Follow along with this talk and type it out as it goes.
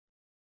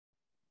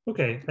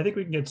Okay, I think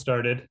we can get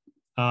started.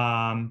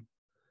 Um,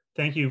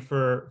 Thank you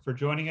for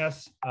joining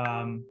us.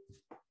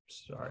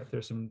 Sorry if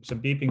there's some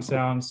beeping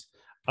sounds.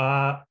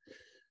 I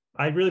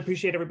really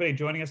appreciate everybody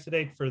joining us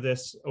today for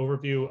this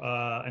overview,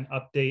 an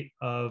update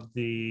of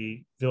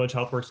the Village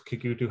Healthworks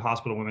Kigutu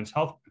Hospital Women's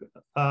Health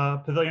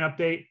Pavilion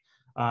update.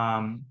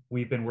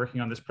 We've been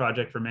working on this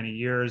project for many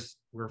years.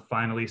 We're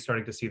finally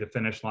starting to see the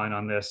finish line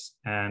on this,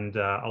 and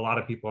a lot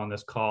of people on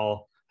this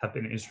call have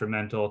been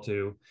instrumental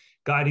to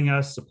guiding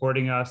us,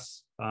 supporting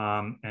us,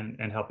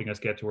 and helping us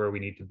get to where we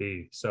need to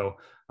be. So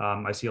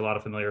I see a lot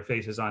of familiar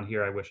faces on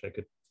here. I wish I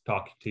could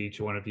talk to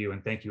each one of you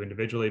and thank you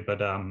individually,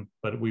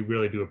 but we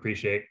really do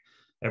appreciate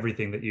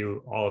everything that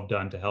you all have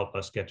done to help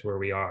us get to where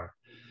we are.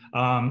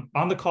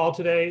 On the call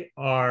today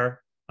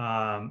are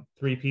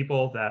three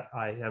people that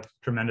I have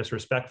tremendous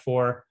respect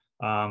for.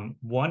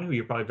 One who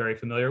you're probably very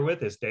familiar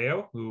with is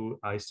Deo, who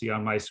I see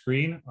on my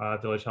screen,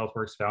 Village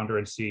Healthworks founder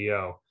and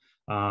CEO.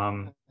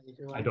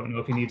 I don't know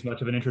if he needs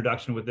much of an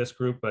introduction with this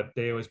group, but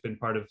Deo has been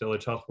part of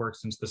Village Healthworks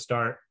since the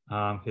start.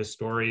 His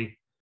story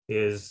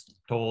is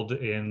told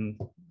in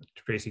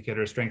Tracy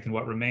Kidder's Strength and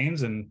What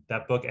Remains, and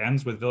that book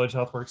ends with Village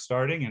Healthworks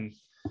starting and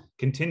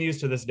continues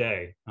to this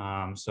day.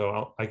 I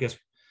guess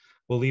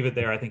we'll leave it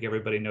there. I think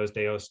everybody knows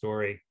Deo's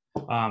story.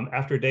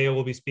 After Deo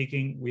will be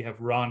speaking, we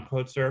have Ron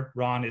Coetzer.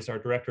 Ron is our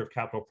Director of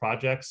Capital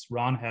Projects.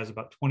 Ron has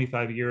about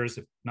 25 years,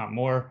 if not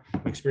more,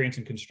 experience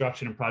in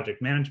construction and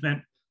project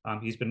management.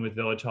 He's been with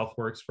Village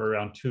Healthworks for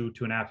around two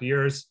and a half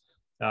years.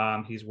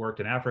 He's worked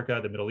in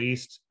Africa, the Middle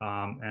East,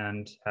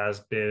 and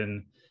has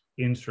been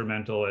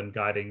instrumental in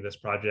guiding this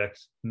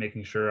project,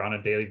 making sure on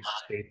a daily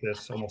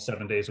basis, almost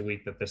 7 days a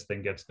week, that this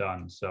thing gets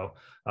done. So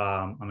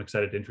I'm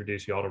excited to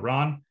introduce you all to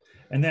Ron.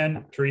 And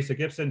then Teresa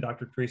Gipson,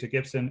 Dr. Teresa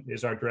Gipson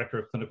is our Director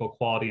of Clinical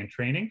Quality and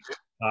Training.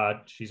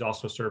 She's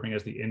also serving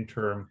as the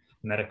interim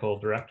medical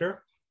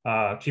director,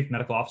 chief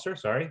medical officer,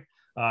 sorry.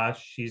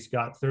 She's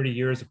got 30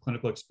 years of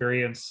clinical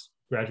experience,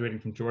 graduating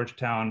from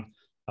Georgetown.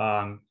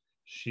 I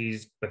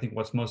think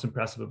what's most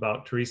impressive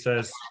about Teresa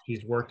is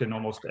she's worked in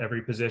almost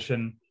every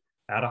position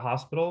at a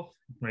hospital,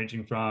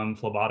 ranging from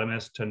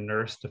phlebotomist to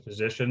nurse to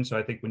physician. So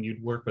I think when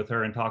you'd work with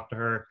her and talk to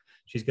her,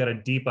 she's got a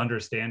deep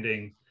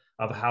understanding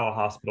of how a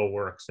hospital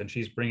works. And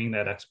she's bringing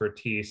that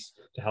expertise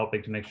to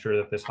helping to make sure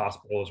that this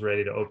hospital is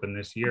ready to open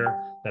this year,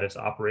 that it's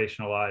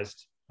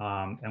operationalized,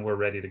 and we're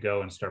ready to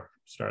go and start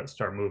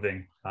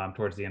moving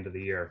towards the end of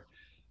the year.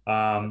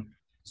 With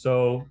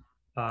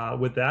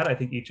that, I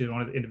think each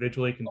one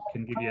individually can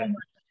give you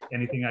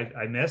anything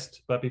I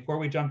missed. But before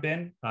we jump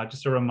in,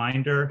 just a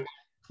reminder,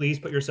 please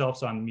put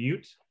yourselves on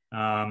mute.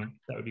 That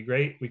would be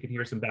great. We can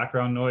hear some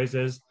background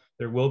noises.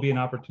 There will be an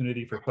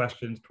opportunity for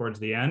questions towards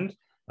the end.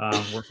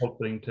 We're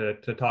hoping to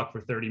talk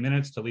for 30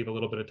 minutes to leave a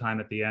little bit of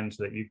time at the end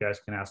so that you guys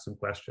can ask some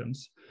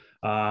questions.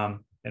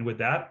 And with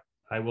that,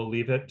 I will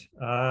leave it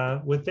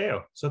with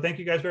Deo. So thank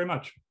you guys very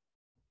much.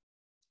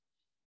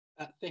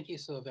 Thank you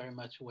so very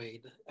much,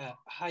 Wade.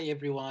 Hi,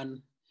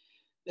 everyone.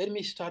 Let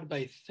me start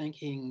by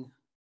thanking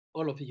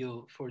all of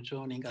you for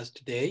joining us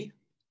today.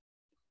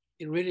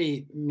 It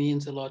really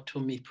means a lot to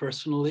me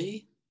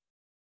personally,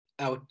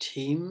 our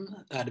team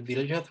at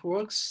Village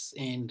Healthworks,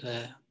 and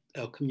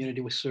our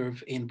community we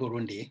serve in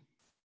Burundi.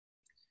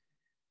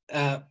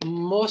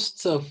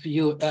 Most of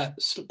you,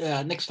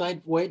 next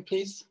slide, Wade,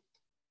 please.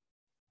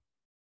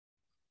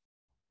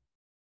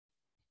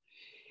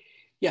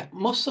 Yeah,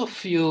 most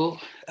of you,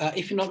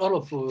 if not all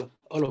of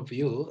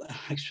you,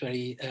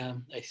 actually,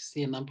 I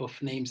see a number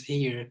of names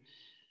here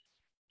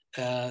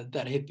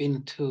that have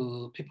been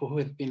to, people who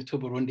have been to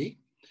Burundi.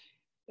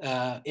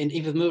 And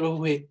even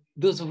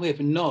those who have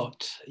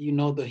not, you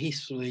know the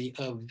history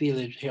of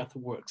Village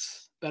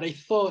Healthworks. But I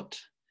thought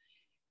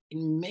it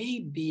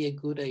may be a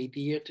good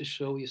idea to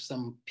show you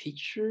some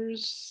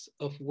pictures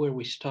of where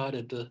we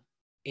started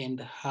and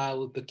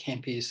how the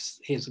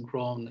campus has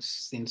grown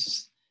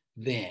since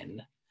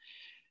then.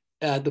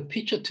 The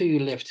picture to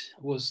your left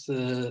was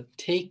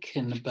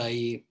taken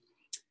by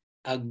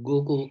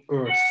Google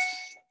Earth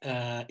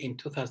in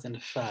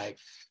 2005.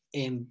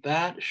 And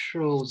that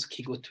shows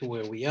Kigutu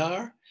where we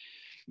are.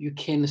 You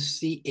can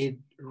see a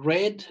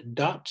red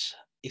dot.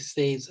 It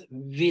says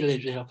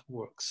Village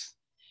Healthworks.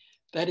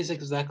 That is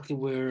exactly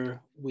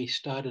where we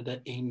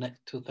started in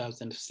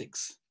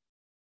 2006.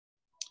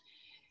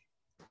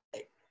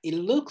 It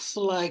looks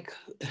like,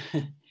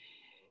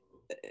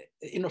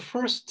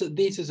 first,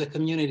 this is a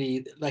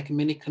community, like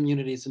many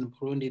communities in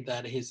Burundi,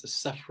 that has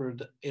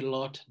suffered a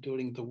lot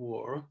during the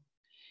war.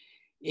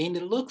 And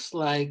it looks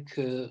like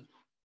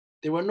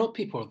there were no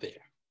people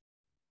there,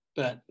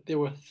 but there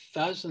were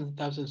thousands and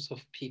thousands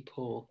of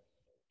people,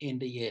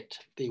 and yet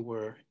they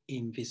were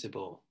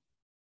invisible.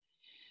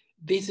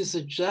 This is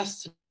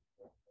just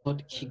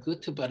not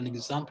Kigutu, but an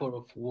example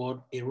of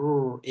what a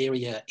rural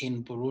area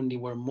in Burundi,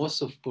 where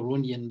most of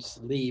Burundians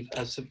live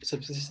as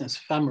subsistence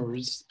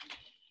farmers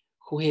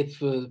who have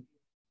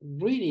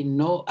really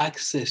no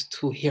access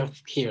to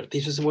healthcare.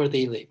 This is where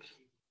they live.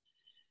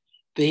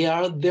 They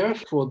are there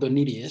for the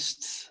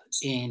neediest,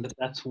 and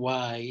that's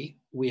why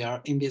we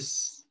are in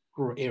this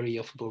rural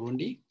area of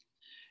Burundi.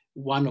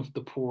 one of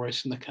the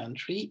poorest in the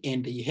country.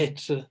 And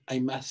yet, I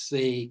must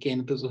say,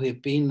 again, those who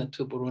have been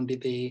to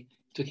Burundi,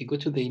 to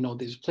Kigutu, they know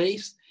this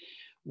place,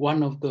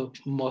 one of the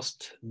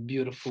most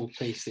beautiful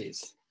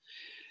places.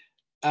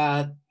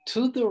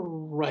 To the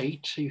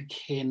right, you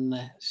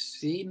can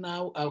see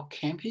now our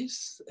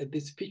campus.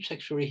 This picture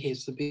actually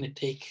has been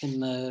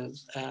taken,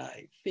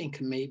 I think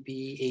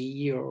maybe a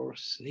year or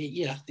so.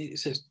 Yeah, it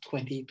says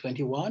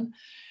 2021,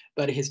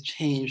 but it has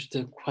changed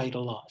quite a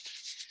lot.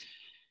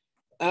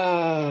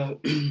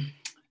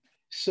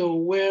 So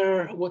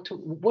what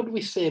do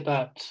we say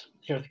about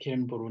healthcare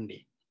in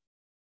Burundi?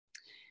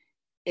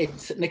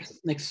 It's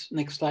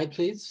next slide,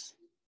 please.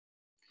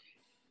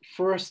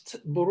 First,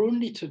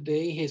 Burundi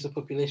today has a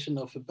population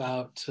of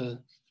about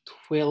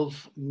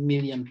 12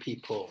 million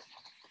people.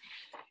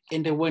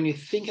 And when you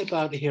think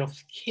about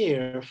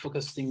healthcare,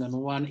 focusing on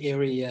one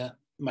area,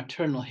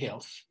 maternal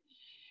health,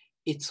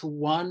 it's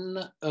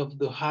one of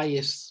the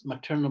highest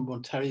maternal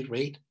mortality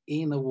rate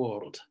in the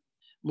world,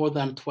 more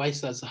than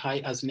twice as high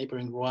as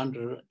neighboring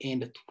Rwanda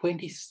and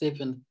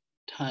 27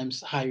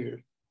 times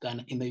higher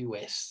than in the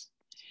US.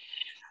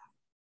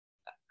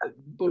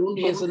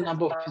 Burundi has a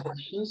number of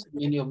physicians.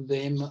 Many of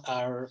them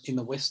are in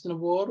the Western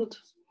world,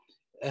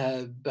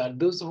 but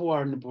those who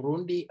are in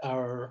Burundi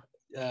are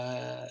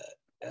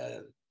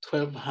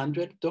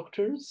 1,200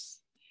 doctors,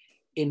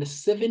 and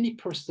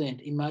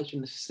 70%,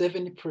 imagine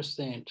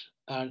 70%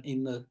 are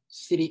in the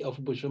city of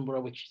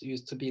Bujumbura, which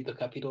used to be the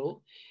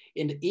capital.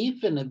 And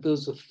even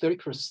those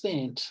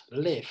 30%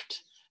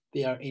 left,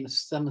 they are in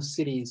some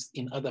cities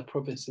in other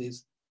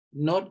provinces,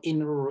 not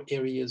in rural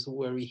areas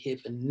where we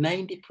have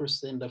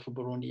 90% of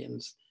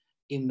Burundians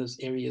in those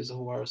areas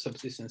who are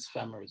subsistence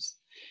farmers.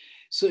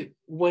 So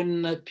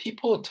when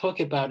people talk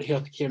about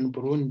healthcare in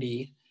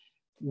Burundi,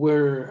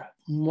 where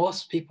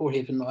most people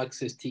have no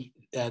access to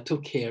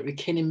care, you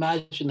can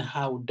imagine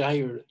how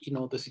dire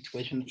the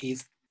situation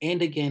is.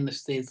 And again, it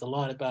says a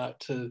lot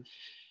about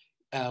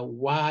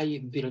why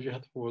village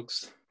health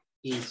works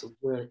is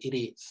where it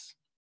is.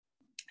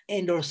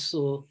 And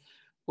also,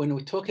 when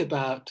we talk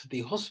about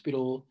the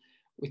hospital,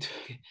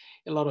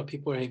 a lot of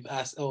people have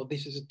asked, oh,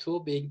 this is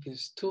too big, this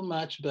is too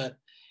much, but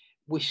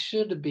we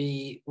should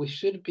be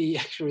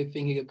actually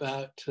thinking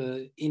about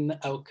in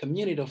our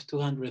community of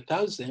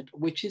 200,000,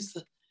 which is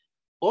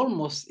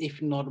almost,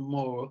 if not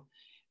more,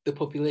 the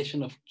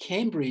population of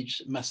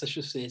Cambridge,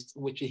 Massachusetts,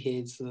 which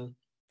has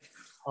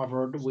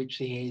Harvard, which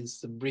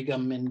has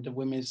Brigham and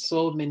Women's,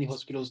 so many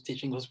hospitals,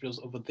 teaching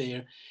hospitals over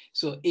there.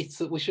 So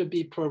we should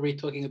be probably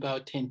talking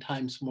about 10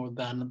 times more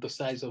than the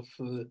size of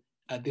the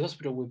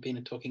hospital we've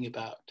been talking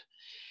about.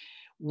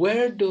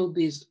 Where do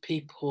these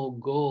people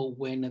go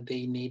when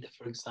they need,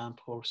 for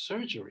example,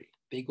 surgery?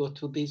 They go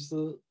to this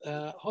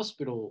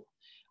hospital.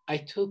 I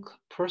took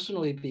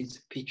personally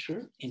this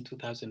picture in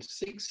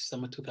 2006,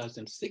 summer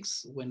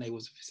 2006, when I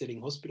was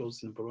visiting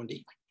hospitals in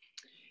Burundi.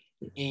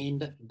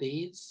 And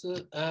this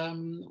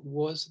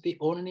was the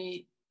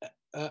only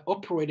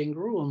operating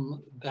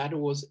room that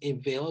was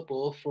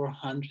available for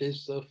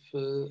hundreds of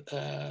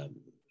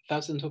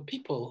thousands of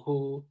people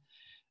who,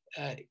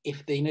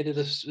 if they needed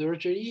a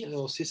surgery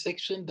or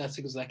C-section, that's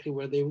exactly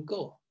where they would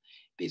go.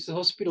 This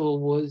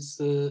hospital is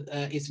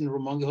in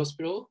Rumonge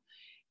Hospital,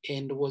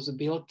 and was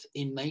built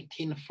in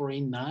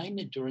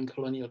 1949 during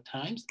colonial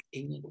times.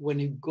 And when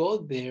you go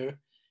there,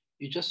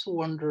 you just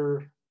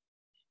wonder,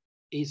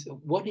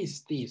 what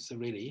is this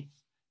really?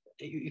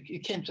 You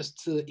can't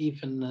just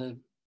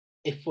even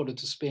afford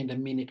to spend a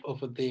minute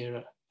over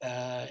there.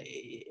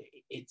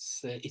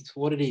 It's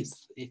what it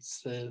is.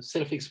 It's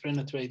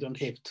self-explanatory. I don't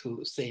have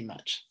to say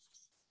much.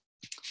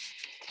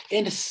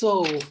 And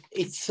so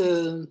it's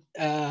you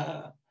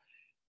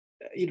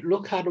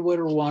look at where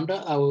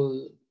Rwanda,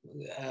 our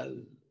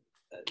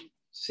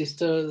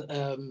sister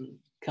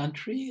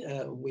country,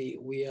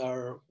 we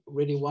are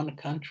really one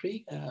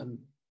country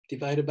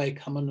divided by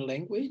common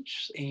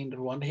language, and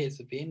Rwanda has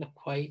been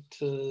quite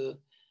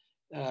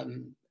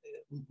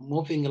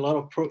making a lot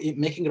of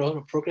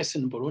progress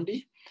in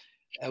Burundi.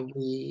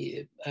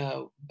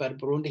 But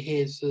Burundi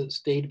has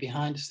stayed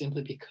behind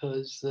simply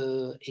because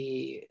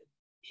it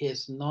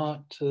has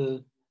not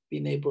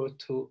been able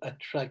to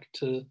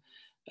attract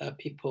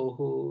people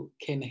who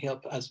can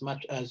help as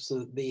much as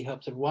they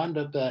helped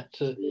Rwanda. But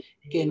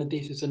again,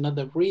 this is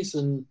another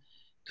reason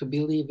to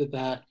believe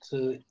that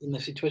in a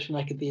situation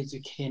like this,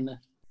 you can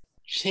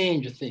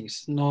change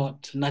things,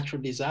 not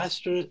natural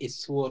disaster.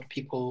 It's what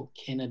people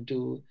can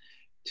do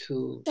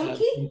to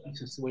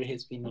where it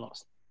has been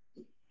lost.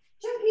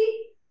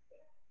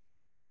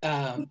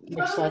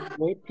 Next slide,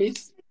 wait,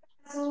 please.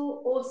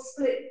 Or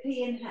split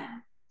pea and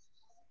ham.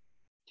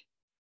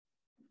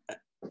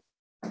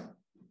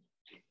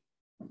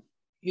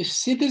 You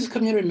see these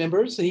community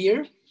members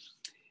here?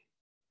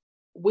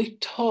 We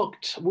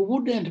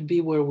wouldn't be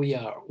where we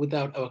are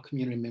without our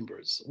community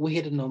members. We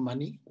had no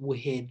money.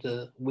 We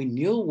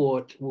knew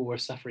what we were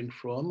suffering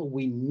from.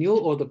 We knew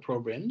all the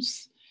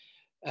problems.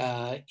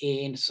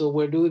 And so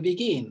where do we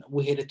begin?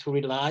 We had to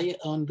rely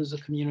on those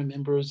community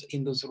members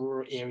in those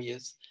rural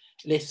areas.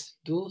 Let's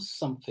do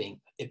something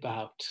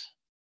about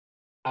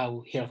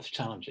our health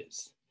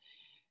challenges.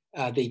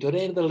 They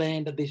donated the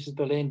land. This is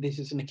the land. This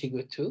is in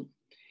Kigutu.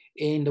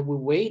 And we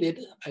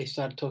waited. I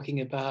started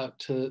talking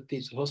about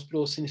this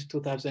hospital since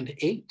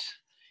 2008.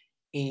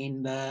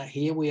 And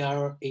here we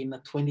are in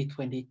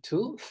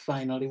 2022.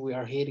 Finally, we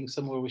are heading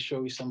somewhere. We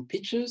show you some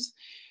pictures.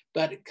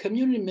 But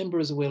community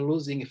members were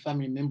losing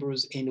family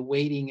members and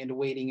waiting and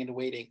waiting and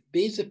waiting.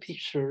 This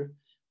picture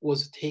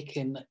was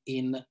taken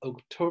in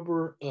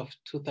October of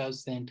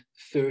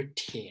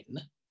 2013.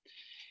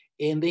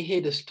 And they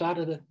had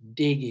started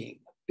digging.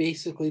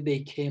 Basically,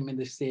 they came and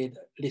they said,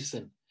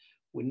 listen,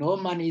 we know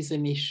money is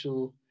an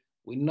issue.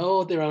 We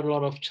know there are a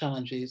lot of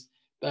challenges,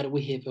 but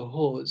we have a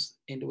hose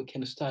and we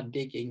can start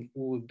digging.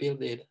 We will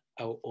build it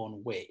our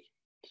own way.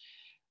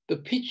 The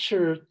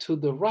picture to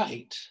the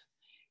right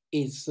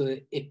is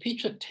a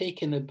picture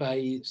taken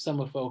by some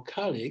of our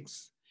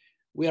colleagues.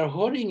 We are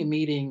holding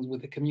meetings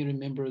with the community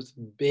members,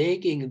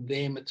 begging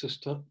them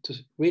to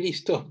really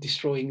stop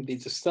destroying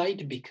this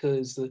site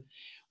because we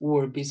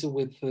were busy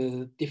with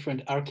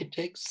different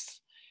architects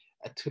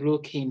to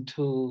look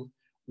into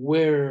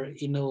where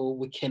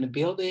we can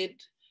build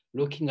it,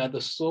 looking at the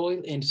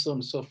soil and so on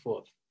and so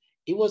forth.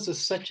 It was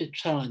such a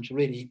challenge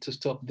really to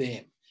stop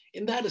them.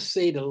 And that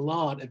said a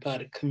lot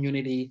about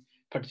community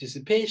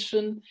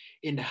participation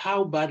and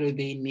how badly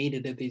they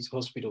needed this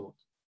hospital.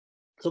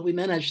 So we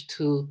managed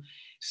to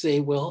say,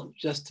 well,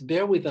 just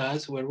bear with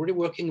us. We're really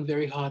working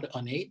very hard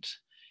on it.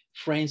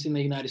 Friends in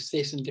the United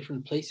States and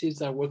different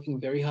places are working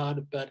very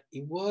hard, but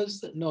it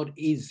was not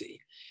easy.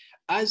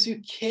 As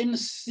you can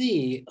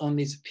see on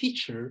this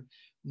picture,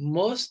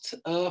 most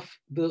of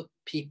the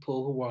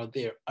people who are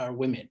there are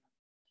women.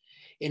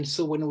 And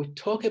so when we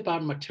talk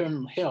about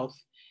maternal health,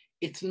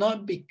 it's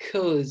not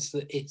because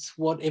it's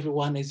what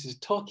everyone is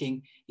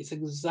talking, it's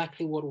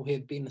exactly what we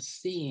have been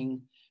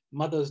seeing,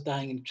 mothers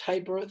dying in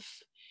childbirth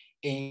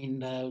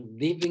and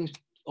leaving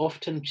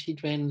often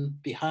children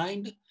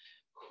behind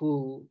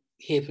who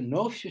have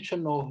no future,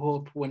 no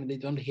hope when they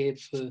don't have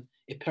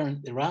a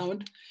parent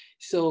around.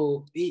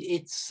 So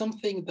it's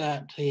something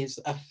that has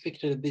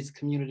affected this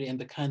community and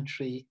the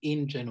country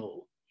in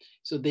general.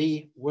 So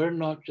they were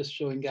not just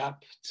showing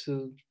up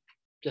to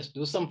just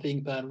do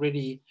something, but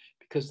really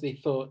because they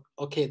thought,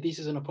 okay, this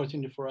is an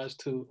opportunity for us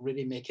to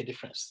really make a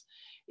difference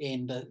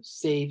and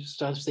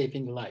start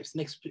saving lives.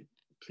 Next,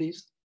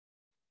 please.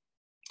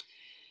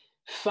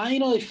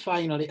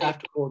 Finally,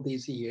 after all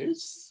these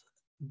years,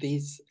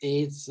 this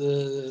is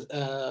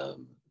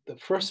the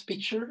first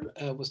picture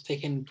was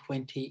taken in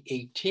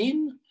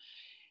 2018,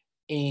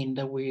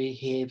 and we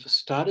have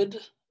started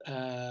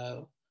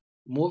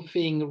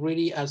moving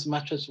really as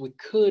much as we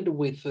could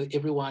with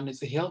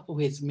everyone's help who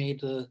has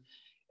made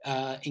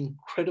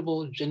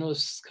incredible,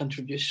 generous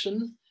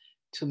contribution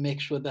to make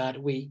sure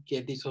that we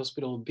get this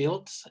hospital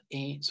built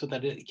and so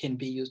that it can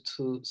be used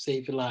to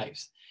save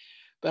lives.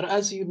 But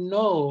as you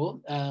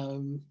know,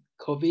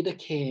 COVID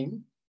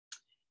came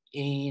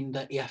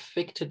and it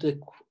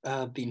affected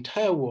the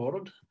entire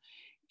world.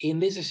 In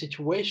this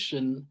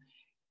situation,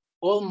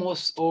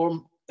 almost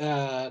all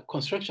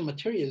construction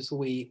materials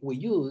we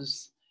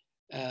use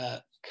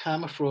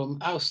come from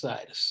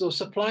outside. So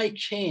supply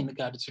chain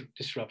got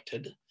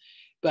disrupted.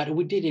 But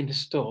we didn't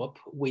stop.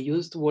 We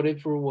used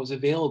whatever was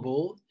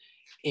available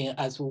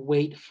as we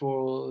wait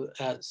for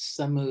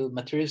some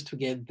materials to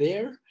get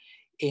there.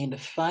 And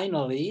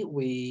finally,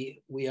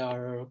 we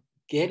are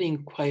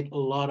getting quite a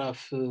lot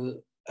of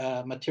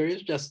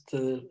materials. Just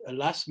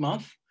last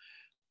month,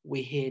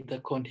 we had the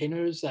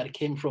containers that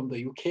came from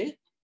the UK.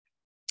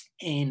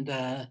 And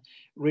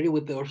really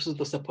with also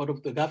the support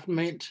of the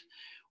government,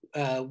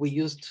 we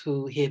used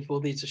to have all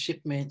these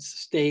shipments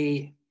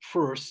stay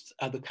first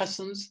at the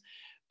customs.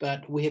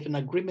 But we have an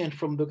agreement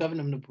from the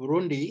government of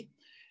Burundi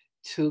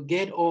to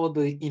get all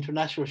the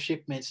international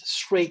shipments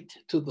straight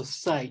to the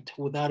site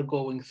without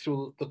going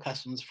through the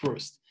customs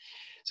first.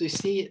 So you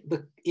see,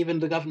 even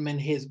the government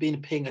has been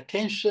paying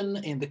attention,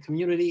 and the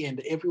community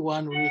and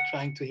everyone really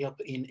trying to help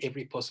in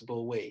every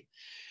possible way.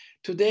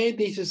 Today,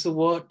 this is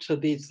what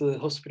this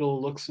hospital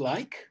looks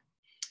like.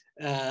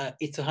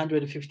 It's a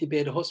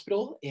 150-bed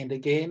hospital. And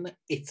again,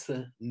 it's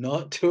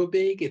not too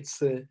big.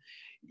 It's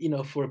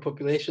for a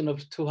population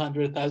of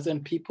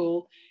 200,000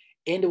 people.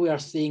 And we are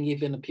seeing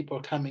even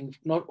people coming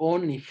not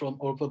only from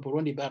over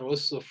Burundi, but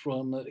also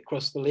from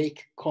across the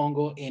lake,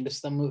 Congo, and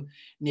some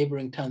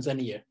neighboring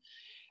Tanzania.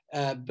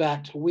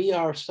 But we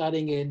are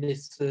starting, and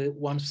it's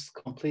once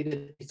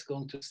completed, it's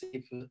going to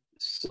save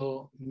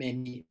so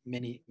many,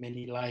 many,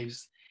 many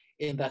lives.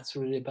 And that's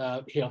really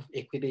about health,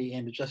 equity,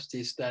 and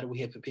justice that we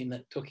have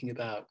been talking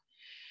about.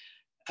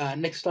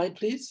 Next slide,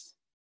 please.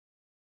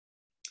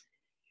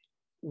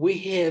 We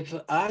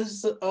have,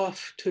 as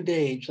of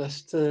today,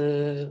 just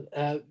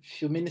a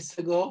few minutes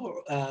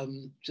ago,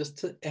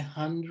 just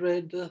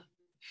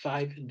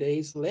 105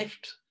 days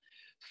left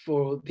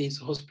for this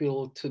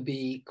hospital to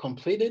be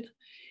completed.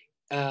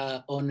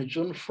 On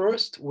June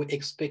 1st, we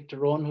expect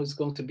Ron, who's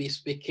going to be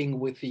speaking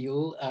with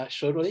you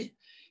shortly,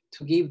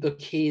 to give the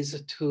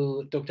keys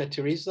to Dr.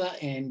 Teresa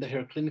and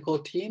her clinical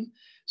team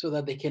so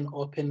that they can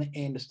open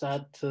and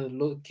start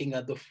looking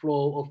at the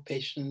flow of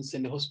patients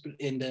in the hospital,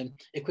 in the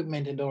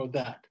equipment and all of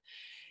that.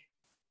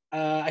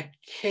 I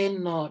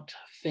cannot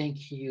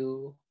thank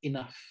you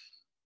enough.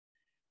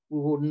 We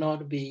would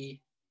not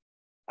be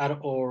at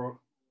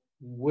all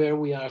where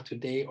we are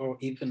today or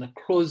even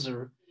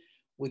closer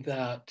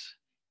without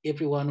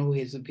everyone who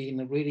has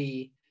been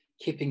really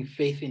keeping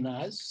faith in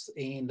us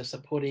and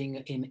supporting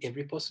in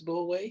every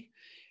possible way.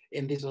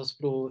 And this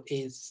hospital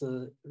is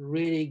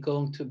really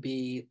going to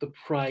be the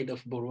pride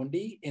of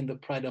Burundi and the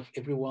pride of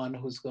everyone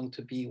who's going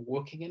to be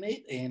working in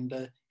it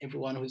and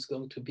everyone who's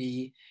going to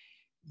be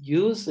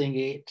using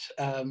it,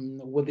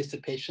 whether it's the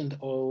patient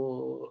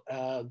or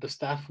the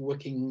staff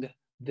working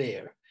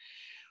there.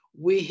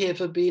 We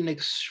have been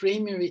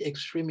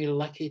extremely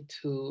lucky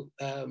to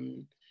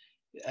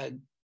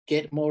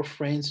get more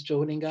friends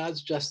joining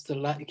us. Just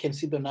you can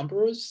see the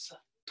numbers: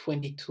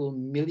 $22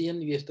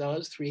 million US,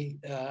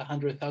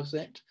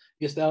 $300,000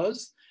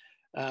 US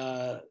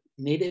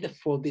needed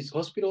for this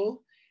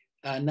hospital.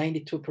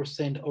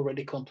 92%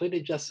 already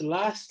completed. Just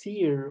last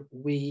year,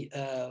 we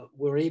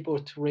were able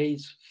to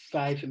raise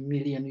 $5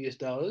 million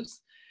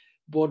US.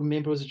 Board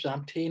members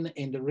jumped in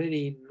and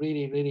really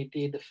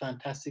did a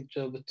fantastic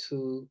job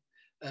to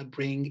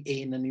bring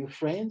in new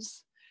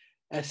friends.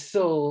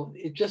 So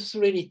it just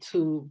really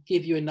to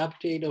give you an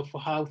update of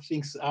how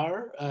things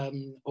are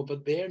over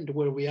there and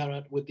where we are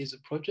at with this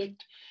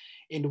project.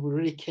 And we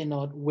really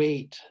cannot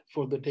wait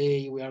for the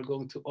day we are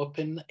going to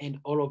open, and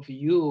all of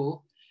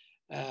you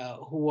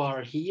who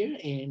are here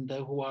and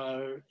who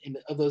are, and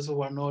others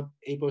who are not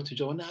able to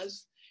join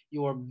us,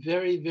 you are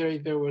very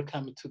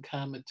welcome to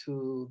come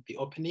to the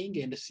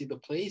opening and see the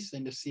place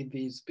and see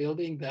this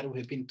building that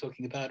we've been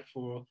talking about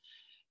for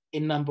a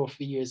number of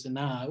years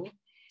now.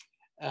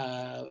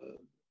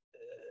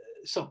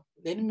 So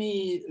let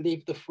me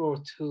leave the floor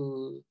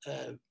to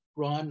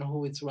Ron,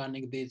 who is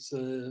running this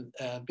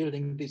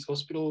building, this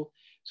hospital,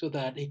 so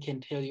that he can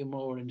tell you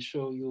more and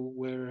show you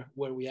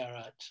where we are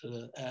at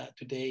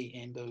today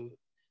and the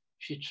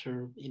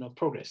future,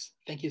 progress.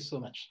 Thank you so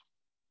much.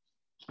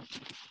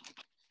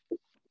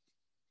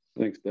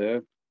 Thanks,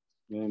 Dave.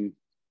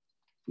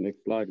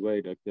 Next slide,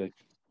 Wade. Okay.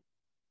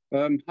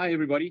 Hi,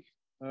 everybody.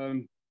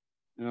 I'm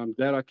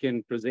glad I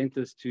can present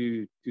this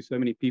to so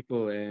many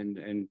people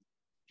and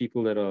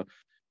people that are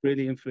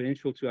really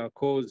influential to our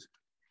cause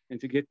and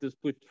to get this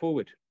pushed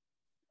forward.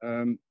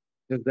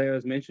 As Dave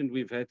has mentioned,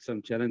 we've had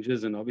some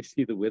challenges, and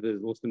obviously the weather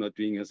is also not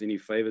doing us any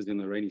favors in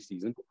the rainy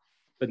season.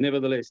 But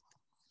nevertheless,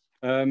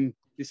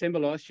 December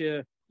last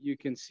year, you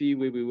can see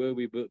where we were.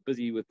 We were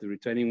busy with the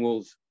retaining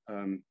walls.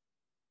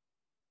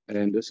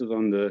 And this is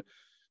on the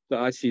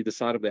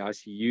side of the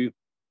ICU,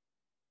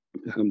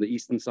 on the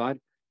eastern side.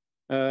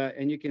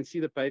 And you can see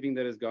the paving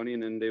that has gone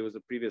in, and there was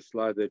a previous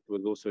slide that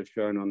was also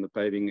shown on the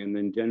paving. And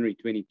then January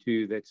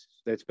 22,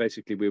 that's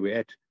basically where we're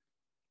at.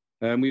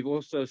 We've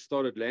also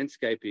started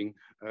landscaping,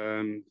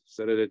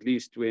 so that at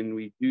least when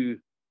we do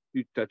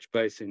touch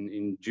base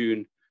in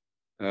June,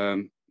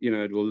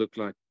 it will look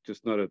like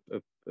just not a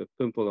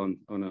pimple on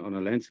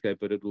a landscape,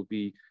 but it will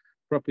be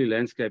properly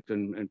landscaped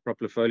and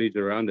proper foliage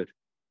around it.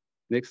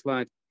 Next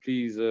slide,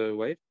 please,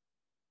 Wade.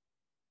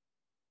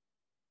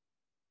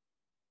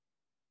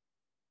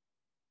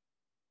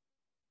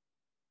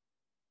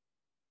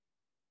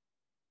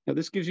 Now,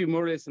 this gives you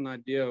more or less an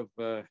idea of,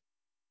 the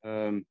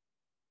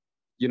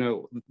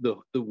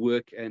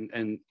work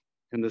and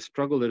the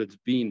struggle that it's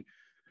been.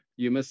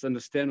 You must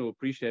understand or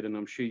appreciate, and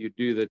I'm sure you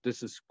do, that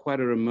this is quite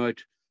a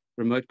remote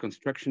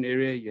construction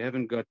area. You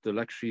haven't got the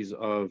luxuries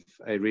of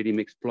a ready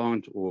mix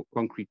plant or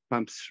concrete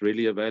pumps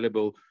really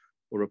available,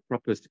 or a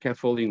proper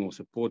scaffolding or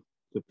support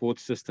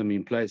system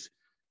in place.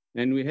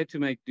 And we had to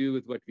make do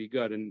with what we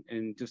got.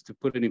 And just to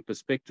put it in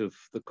perspective,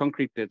 the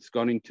concrete that's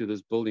gone into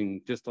this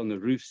building, just on the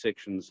roof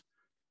sections,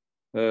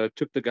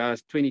 took the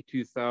guys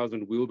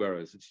 22,000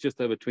 wheelbarrows. It's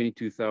just over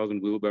 22,000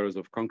 wheelbarrows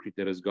of concrete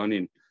that has gone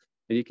in.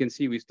 And you can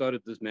see we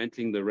started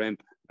dismantling the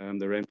ramp on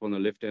the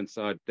left-hand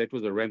side. That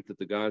was a ramp that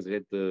the guys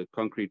had the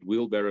concrete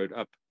wheelbarrowed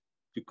up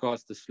to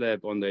cast the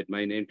slab on that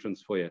main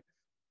entrance foyer.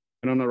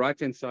 And on the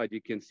right-hand side, you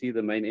can see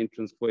the main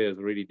entrance foyer is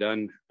already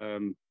done.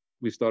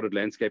 We started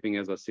landscaping,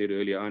 as I said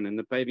earlier on, and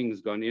the paving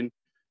has gone in.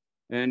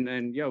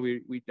 And yeah,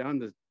 we down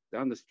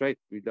the straight.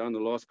 We're down the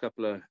last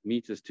couple of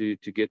meters to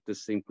get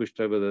this thing pushed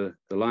over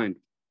the line.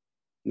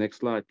 Next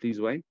slide,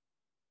 please, Wayne.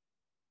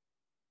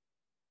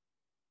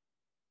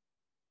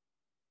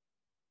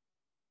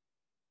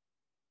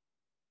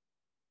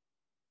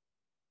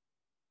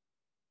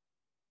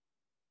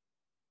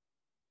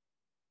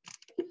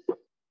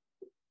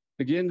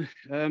 Again,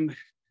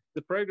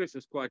 the progress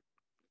is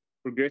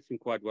progressing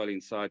quite well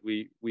inside.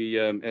 We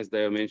as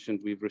they mentioned,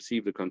 we've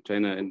received a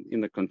container, and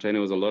in the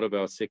container was a lot of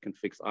our second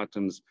fix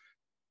items,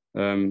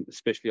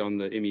 especially on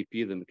the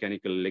MEP, the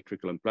mechanical,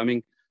 electrical, and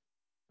plumbing.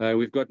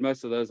 We've got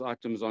most of those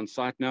items on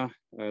site now.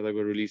 They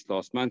were released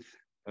last month,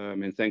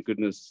 and thank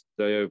goodness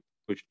they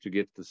pushed to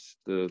get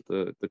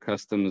the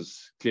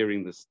customs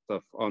clearing the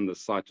stuff on the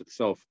site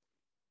itself.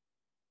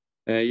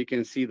 You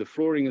can see the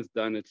flooring is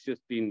done. It's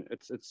just been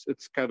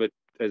it's covered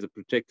as a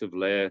protective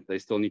layer. They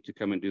still need to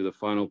come and do the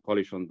final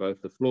polish on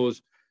both the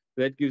floors.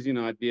 That gives you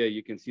an idea.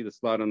 You can see the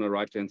slide on the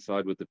right-hand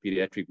side with the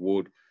pediatric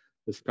ward,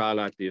 the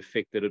skylight, the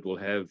effect that it will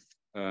have,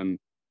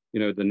 you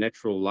know, the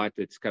natural light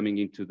that's coming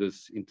into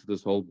this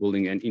whole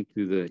building and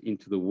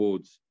into the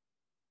wards.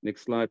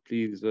 Next slide,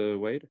 please,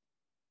 Wade.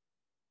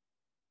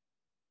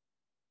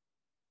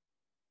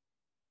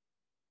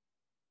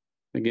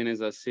 Again,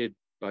 as I said,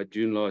 by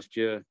June last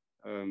year,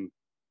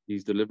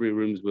 these delivery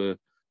rooms were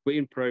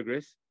in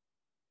progress,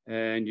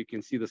 and you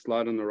can see the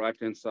slide on the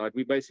right-hand side.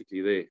 We're basically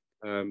there.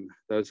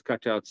 Those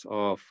cutouts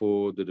are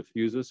for the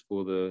diffusers,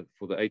 for the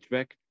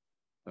HVAC,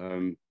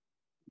 the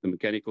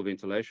mechanical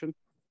ventilation,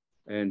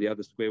 and the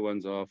other square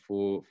ones are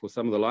for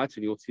some of the lights.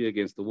 And you'll see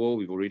against the wall,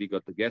 we've already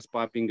got the gas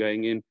piping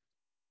going in.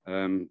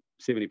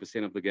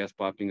 70% of the gas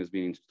piping has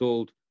been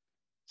installed,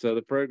 so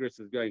the progress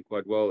is going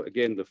quite well.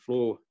 Again, the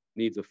floor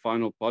needs a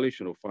final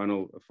polish or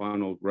a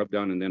final rub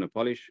down and then a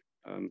polish,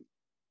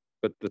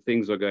 but the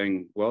things are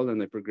going well and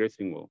they're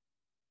progressing well.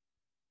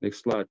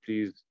 Next slide,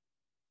 please.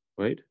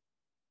 Wait.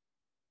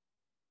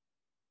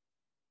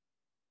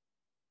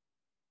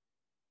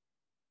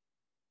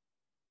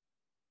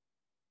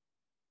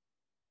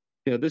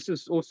 Yeah, this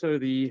is also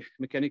the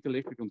mechanical,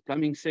 electrical, and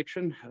plumbing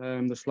section.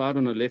 The slide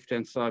on the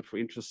left-hand side, for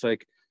interest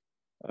sake,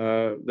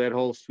 that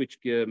whole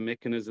switchgear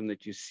mechanism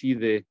that you see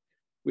there,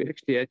 we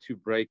actually had to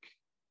break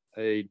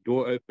a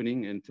door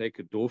opening and take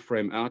a door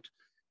frame out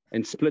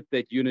and split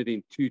that unit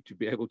in two to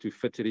be able to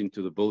fit it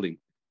into the building.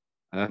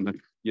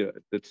 Yeah,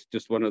 that's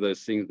just one of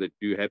those things that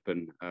do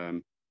happen.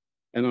 And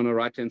on the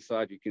right-hand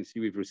side, you can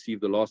see we've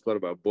received the last lot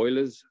of our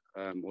boilers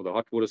or the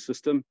hot water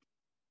system.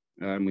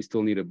 We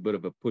still need a bit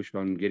of a push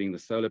on getting the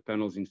solar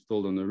panels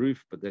installed on the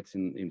roof, but that's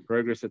in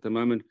progress at the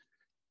moment.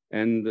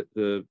 And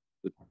the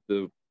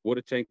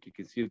water tank, you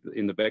can see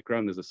in the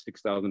background, there's a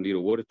 6,000 litre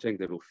water tank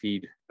that will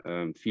feed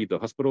the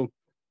hospital.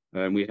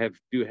 We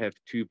do have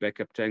two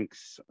backup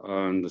tanks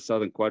on the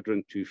southern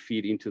quadrant to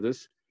feed into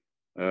this,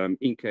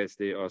 in case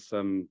there are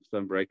some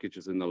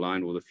breakages in the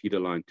line or the feeder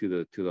line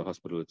to the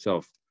hospital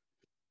itself.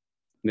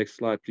 Next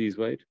slide, please,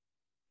 Wade.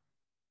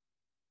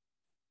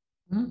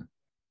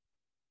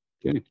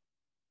 Okay.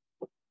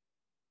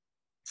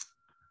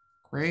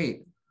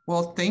 Great.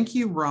 Well, thank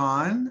you,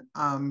 Ron.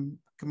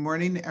 Good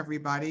morning,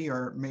 everybody,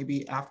 or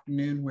maybe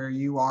afternoon where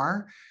you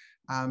are.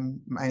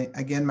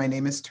 Again, my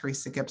name is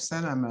Teresa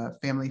Gipson. I'm a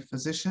family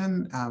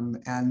physician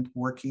and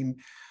working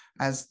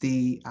as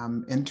the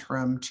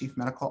interim chief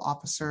medical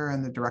officer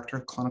and the director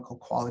of clinical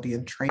quality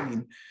and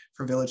training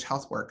for Village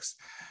Healthworks.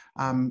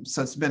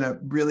 So it's been a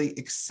really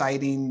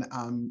exciting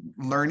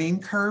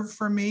learning curve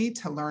for me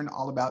to learn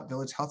all about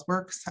Village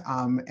Healthworks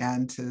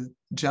and to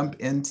jump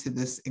into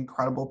this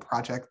incredible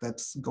project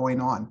that's going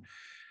on.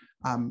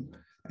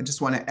 I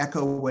just want to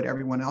echo what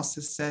everyone else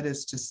has said.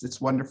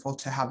 It's wonderful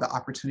to have the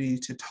opportunity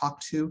to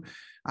talk to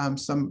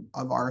some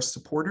of our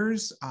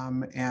supporters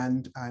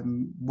and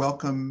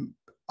welcome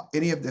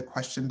any of the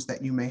questions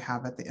that you may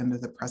have at the end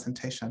of the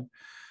presentation.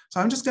 So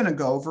I'm just going to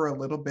go over a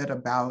little bit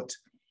about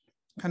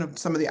kind of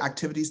some of the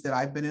activities that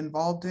I've been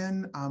involved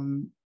in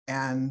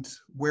and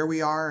where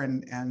we are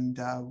and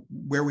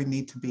where we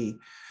need to be.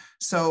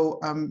 So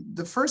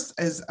the first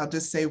is, I'll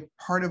just say,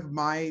 part of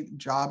my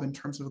job in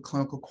terms of the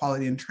clinical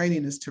quality and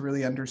training is to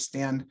really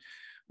understand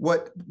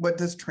what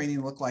does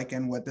training look like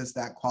and what does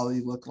that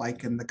quality look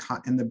like in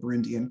the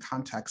Burundian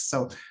context.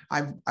 So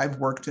I've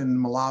worked in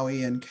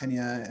Malawi and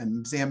Kenya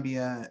and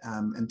Zambia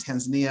and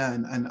Tanzania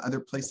and other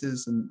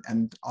places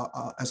and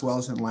as well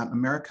as in Latin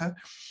America.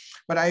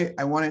 But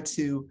I wanted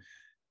to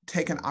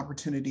take an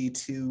opportunity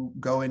to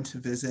go in to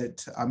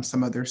visit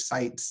some other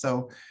sites.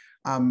 So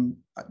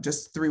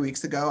just 3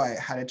 weeks ago, I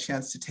had a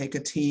chance to take a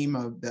team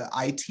of the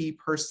IT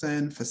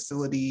person,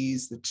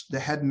 facilities, the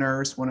head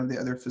nurse, one of the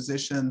other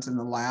physicians in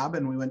the lab,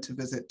 and we went to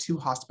visit 2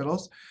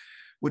 hospitals,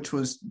 which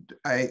was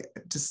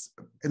just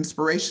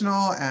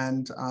inspirational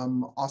and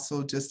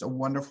also just a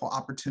wonderful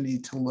opportunity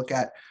to look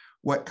at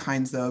what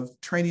kinds of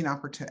training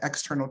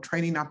external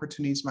training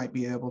opportunities might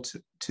be able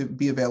to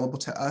be available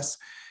to us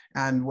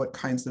and what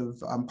kinds of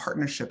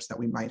partnerships that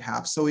we might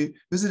have. So we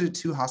visited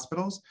 2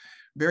 hospitals.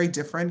 Very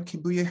different.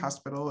 Kibuye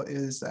Hospital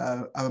is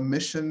a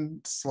mission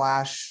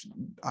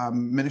 /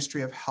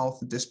 Ministry of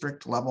Health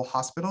district level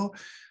hospital.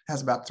 It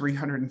has about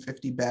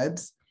 350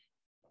 beds.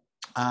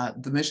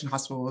 The Mission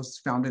Hospital was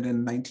founded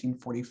in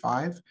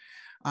 1945.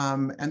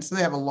 And so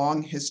they have a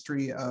long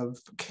history of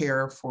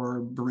care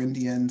for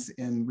Burundians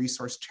in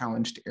resource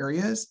challenged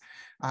areas.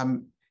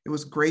 It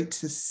was great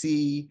to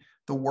see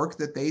the work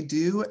that they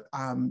do.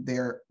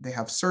 They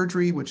have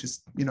surgery, which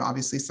is,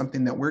 obviously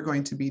something that we're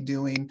going to be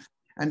doing.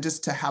 And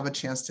just to have a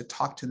chance to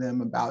talk to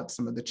them about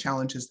some of the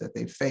challenges that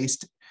they've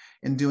faced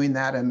in doing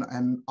that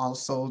and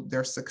also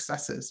their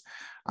successes.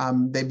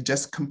 They've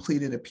just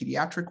completed a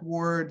pediatric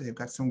ward. They've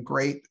got some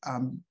great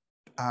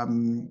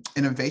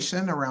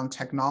innovation around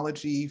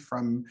technology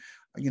from,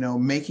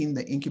 making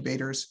the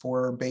incubators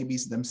for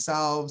babies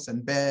themselves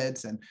and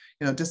beds and,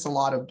 just a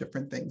lot of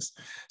different things.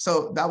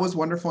 So that was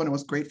wonderful. And it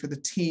was great for the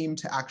team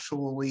to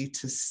actually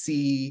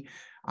see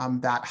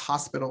that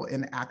hospital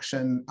in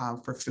action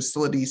for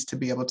facilities to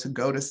be able to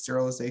go to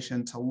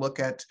sterilization, to look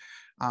at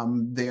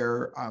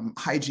their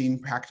hygiene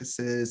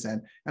practices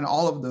and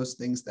all of those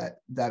things that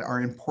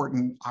are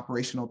important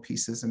operational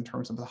pieces in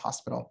terms of the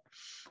hospital.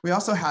 We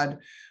also had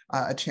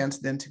a chance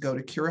then to go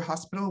to Kira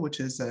Hospital, which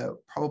is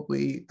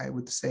probably, I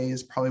would say,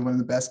 is probably one of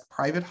the best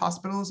private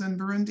hospitals in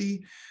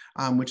Burundi,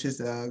 which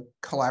is a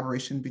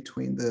collaboration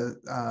between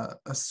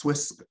a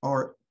Swiss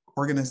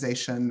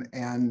organization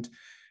and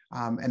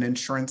an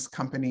insurance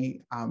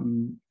company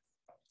in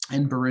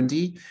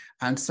Burundi.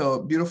 And so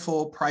a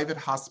beautiful private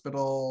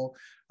hospital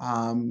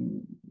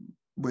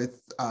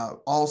with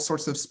all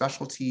sorts of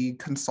specialty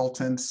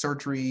consultants,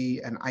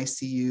 surgery and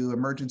ICU,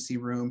 emergency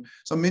room.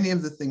 So many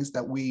of the things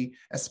that we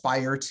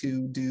aspire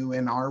to do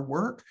in our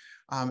work.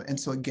 And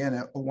so again,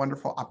 a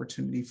wonderful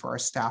opportunity for our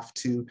staff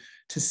to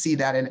see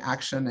that in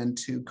action and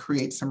to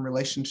create some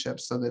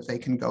relationships so that they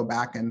can go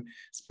back and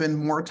spend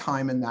more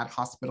time in that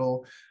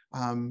hospital.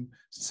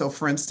 So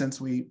for instance,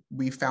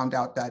 we found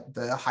out that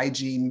the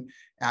hygiene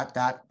at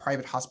that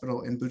private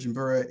hospital in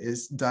Bujumbura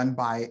is done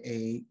by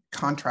a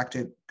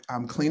contracted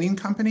cleaning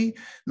company,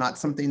 not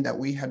something that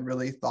we had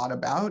really thought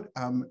about.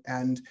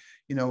 And,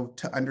 you know,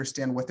 to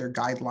understand what their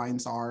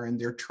guidelines are and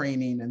their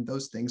training and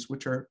those things,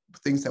 which are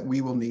things that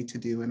we will need to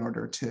do in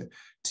order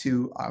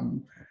to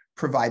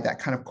provide that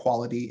kind of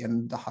quality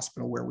in the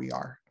hospital where we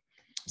are.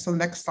 So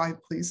next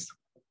slide, please.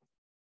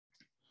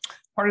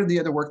 Part of the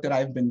other work that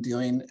I've been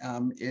doing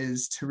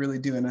is to really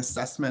do an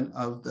assessment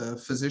of the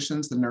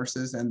physicians, the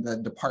nurses, and the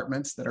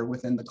departments that are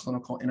within the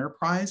clinical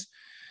enterprise.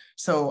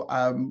 So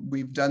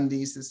we've done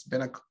these. It's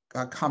been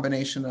a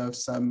combination of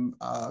some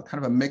kind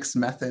of a mixed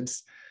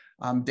methods,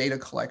 data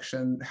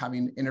collection,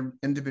 having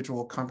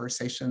individual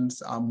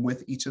conversations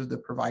with each of the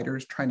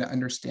providers, trying to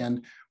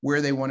understand where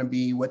they want to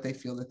be, what they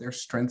feel that their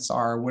strengths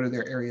are, what are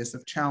their areas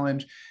of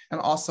challenge, and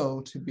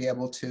also to be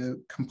able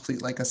to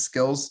complete like a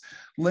skills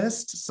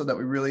list so that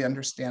we really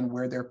understand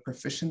where their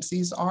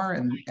proficiencies are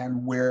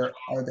and where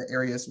are the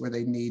areas where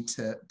they need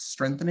to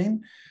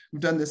strengthening.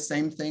 We've done the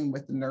same thing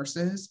with the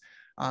nurses.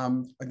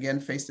 Again,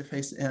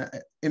 face-to-face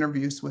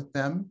interviews with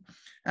them.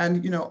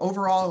 And, you know,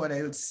 overall, what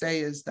I would say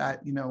is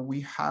that, you know,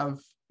 we have,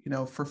 you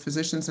know, for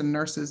physicians and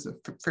nurses, a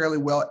fairly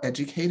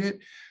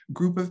well-educated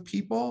group of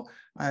people.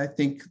 I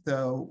think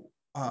the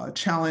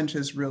challenge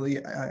is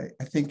really, I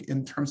think,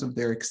 in terms of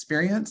their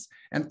experience,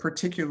 and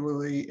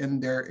particularly in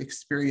their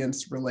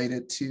experience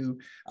related to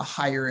a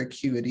higher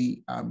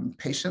acuity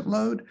patient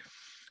load.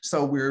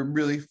 So we're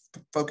really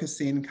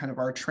focusing kind of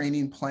our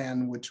training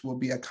plan, which will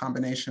be a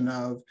combination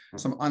of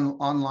some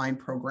online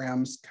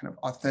programs, kind of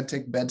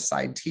authentic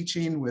bedside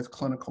teaching with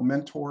clinical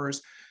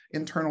mentors,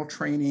 internal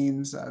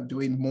trainings,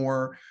 doing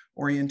more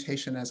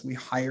orientation as we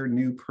hire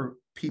new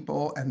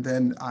people, and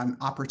then an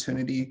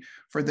opportunity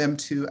for them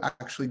to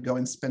actually go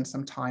and spend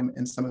some time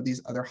in some of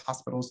these other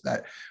hospitals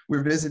that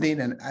we're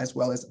visiting, and as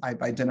well as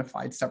I've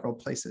identified several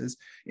places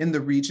in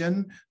the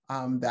region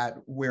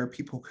where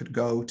people could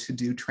go to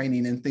do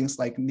training in things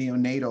like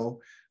neonatal,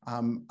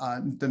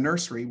 the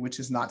nursery, which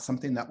is not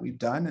something that we've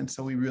done. And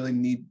so we really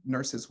need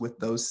nurses with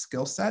those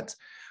skill sets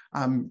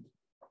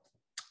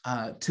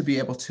to be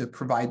able to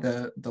provide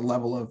the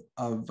level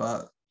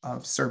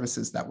of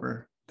services that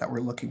we're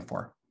looking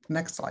for.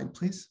 Next slide,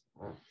 please.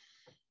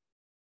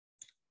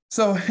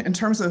 So in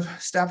terms of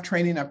staff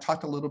training, I've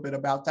talked a little bit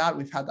about that.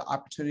 We've had the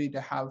opportunity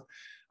to have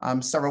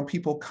several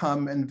people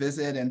come and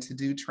visit and to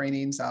do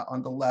trainings.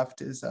 On the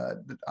left is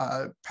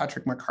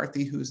Patrick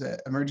McCarthy, who's an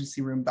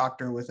emergency room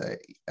doctor with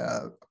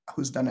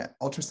who's done an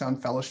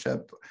ultrasound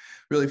fellowship,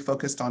 really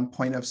focused on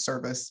point of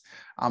service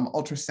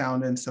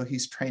ultrasound. And so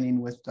he's training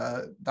with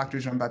Dr.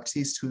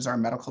 Jean-Baptiste, who's our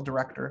medical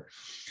director.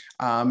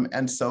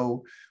 And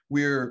so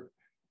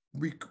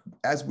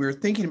as we're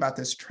thinking about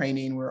this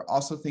training, we're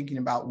also thinking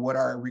about what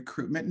our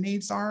recruitment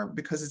needs are,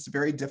 because it's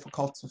very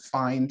difficult to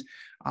find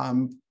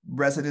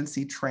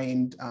residency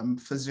trained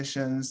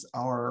physicians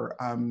or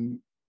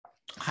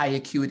high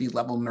acuity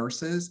level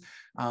nurses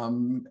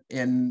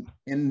in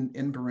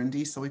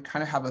Burundi. So we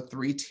kind of have a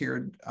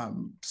three-tiered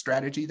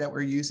strategy that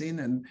we're using.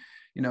 And,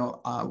 you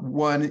know,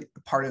 one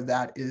part of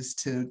that is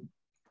to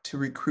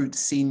recruit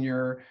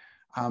senior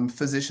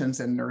physicians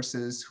and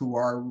nurses who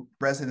are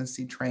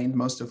residency trained,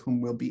 most of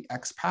whom will be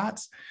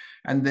expats,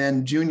 and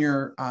then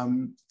junior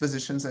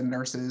physicians and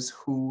nurses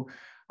who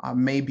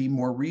may be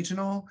more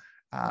regional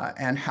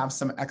and have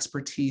some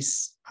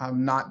expertise,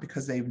 not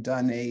because they've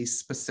done a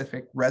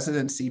specific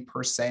residency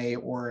per se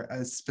or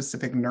a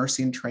specific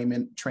nursing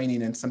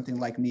training in something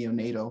like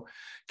neonatal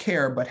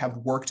care, but have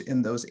worked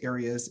in those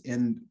areas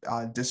in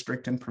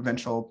district and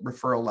provincial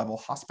referral level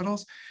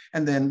hospitals.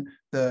 And then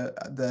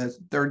the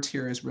third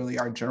tier is really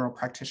our general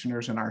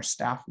practitioners and our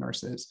staff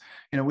nurses.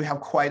 You know, we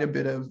have quite a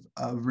bit of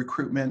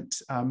recruitment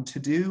to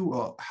do.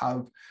 We'll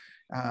have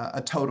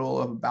a total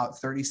of about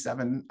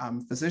 37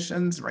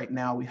 physicians. Right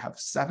now we have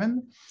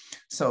 7.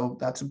 So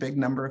that's a big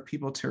number of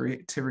people to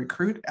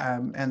recruit.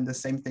 And the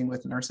same thing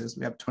with nurses.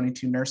 We have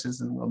 22 nurses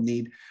and we'll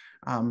need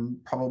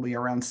probably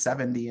around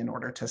 70 in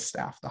order to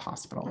staff the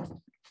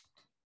hospital.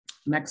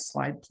 Next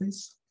slide,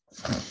 please.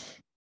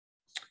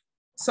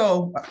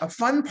 So a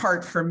fun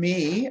part for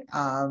me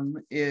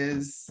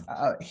is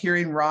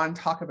hearing Ron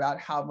talk about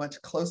how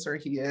much closer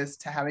he is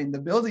to having the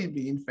building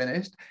being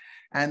finished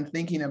and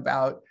thinking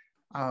about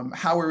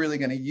how we're really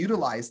going to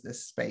utilize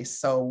this space.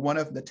 So one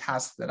of the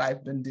tasks that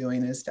I've been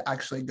doing is to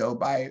actually go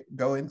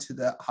into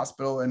the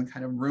hospital and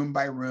kind of room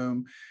by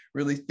room,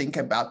 really think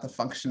about the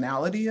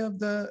functionality of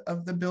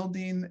the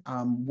building.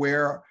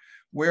 Where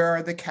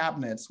are the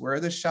cabinets? Where are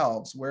the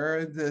shelves?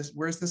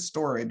 Where's the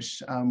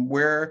storage?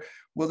 Where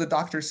will the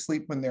doctors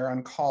sleep when they're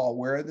on call?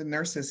 Where are the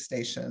nurses'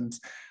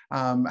 stations?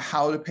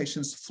 How do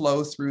patients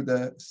flow through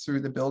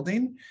the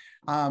building?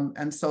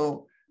 And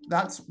so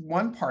that's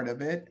one part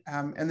of it.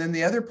 And then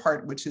the other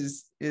part, which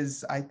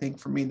is I think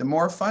for me, the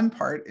more fun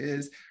part,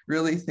 is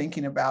really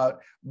thinking about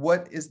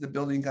what is the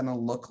building going to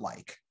look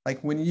like? Like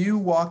when you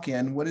walk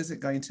in, what is it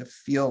going to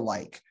feel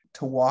like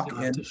to walk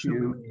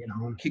into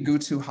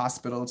Kigutu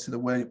Hospital, to the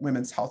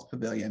Women's Health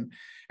Pavilion?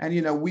 And,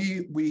 you know,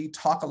 we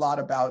talk a lot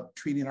about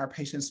treating our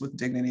patients with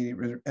dignity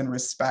and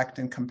respect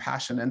and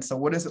compassion. And so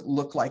what does it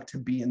look like to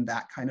be in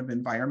that kind of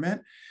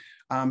environment?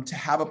 To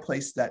have a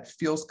place that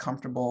feels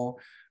comfortable,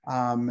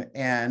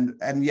 and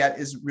yet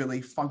is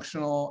really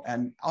functional,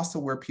 and also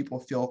where people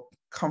feel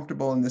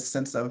comfortable in the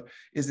sense of,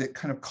 is it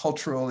kind of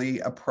culturally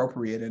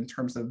appropriate in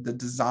terms of the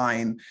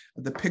design,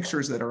 the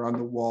pictures that are on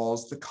the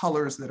walls, the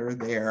colors that are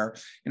there,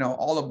 you know,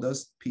 all of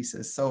those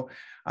pieces. So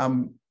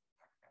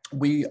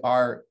we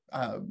are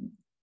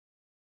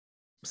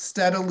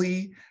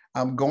steadily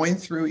going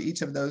through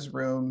each of those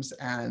rooms,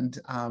 and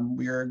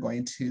we are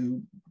going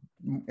to,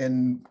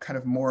 in kind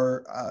of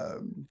more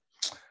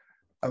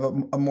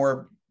of a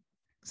more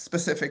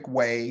specific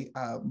way,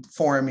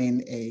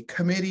 forming a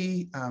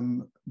committee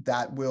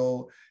that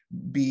will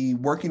be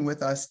working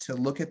with us to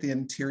look at the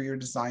interior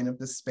design of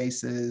the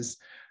spaces,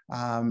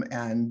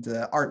 and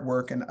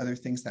artwork and other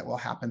things that will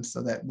happen,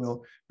 so that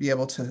we'll be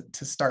able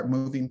to start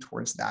moving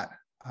towards that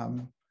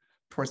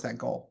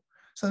goal.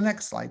 So the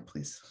next slide,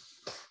 please.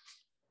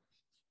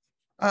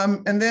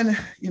 And then,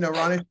 you know,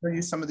 Ron has shown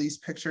you some of these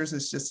pictures.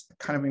 It's just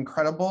kind of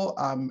incredible.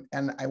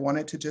 And I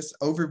wanted to just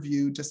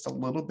overview just a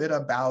little bit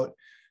about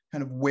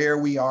kind of where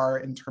we are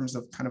in terms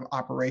of kind of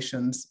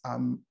operations,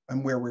 and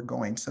where we're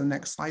going. So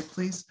next slide,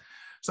 please.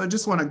 So I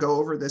just want to go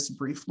over this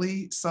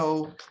briefly.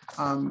 So,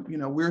 you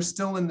know, we're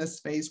still in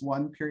this phase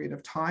 1 period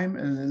of time.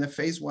 And then the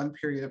phase 1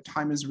 period of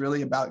time is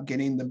really about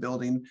getting the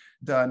building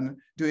done,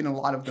 doing a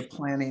lot of the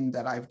planning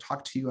that I've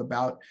talked to you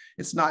about.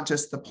 It's not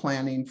just the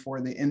planning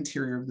for the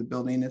interior of the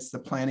building, it's the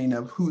planning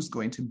of who's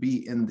going to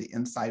be in the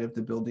inside of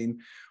the building.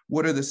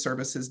 What are the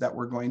services that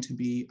we're going to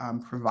be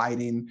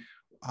providing?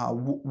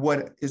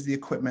 What is the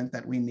equipment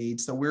that we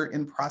need? So we're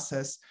in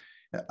process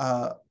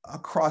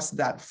across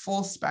that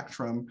full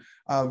spectrum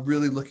of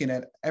really looking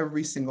at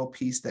every single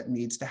piece that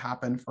needs to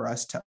happen for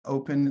us to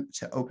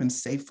open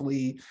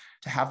safely,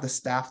 to have the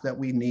staff that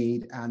we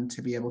need, and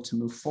to be able to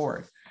move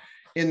forward.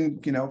 In,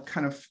 you know,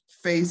 kind of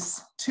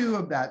phase 2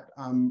 of that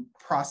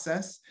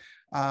process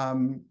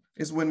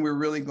is when we're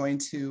really going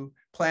to,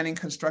 planning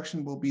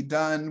construction will be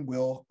done.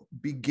 We'll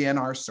begin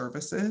our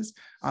services.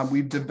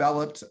 I've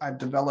developed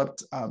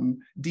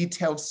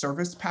detailed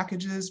service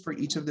packages for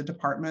each of the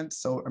departments.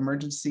 So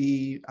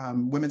emergency,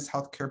 women's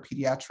healthcare,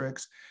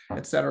 pediatrics,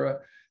 et cetera,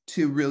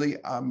 to really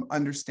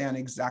understand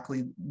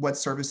exactly what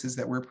services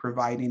that we're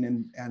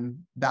providing, and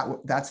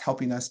that's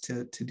helping us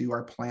to do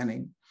our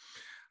planning.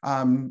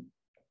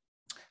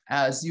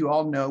 As you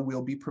all know,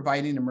 we'll be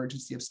providing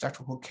emergency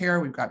obstetrical care.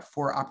 We've got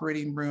 4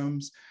 operating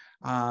rooms,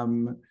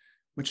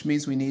 which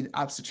means we need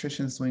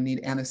obstetricians, we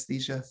need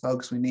anesthesia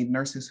folks, we need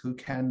nurses who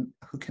can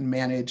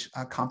manage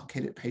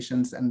complicated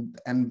patients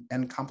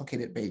and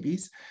complicated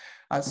babies.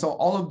 So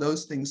all of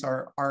those things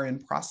are in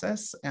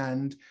process,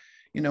 and,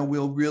 you know,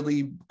 we'll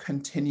really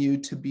continue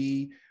to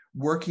be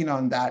working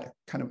on that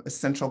kind of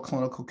essential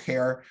clinical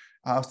care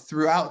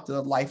throughout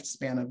the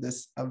lifespan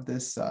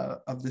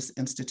of this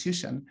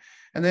institution.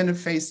 And then in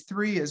phase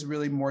 3 is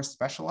really more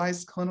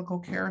specialized clinical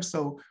care.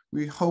 So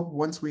we hope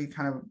once we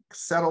kind of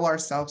settle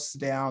ourselves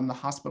down, the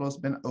hospital's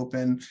been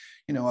open,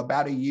 you know,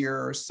 about a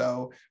year or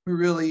so, we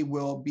really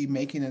will be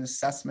making an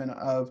assessment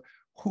of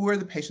who are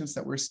the patients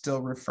that we're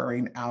still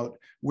referring out,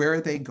 where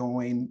are they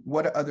going,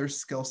 what other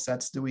skill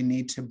sets do we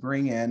need to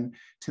bring in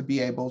to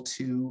be able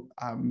to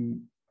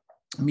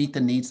meet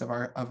the needs of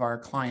our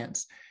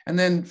clients. And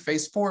then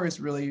phase 4 is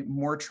really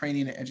more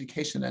training and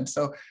education. And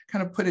so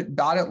kind of put it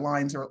dotted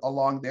lines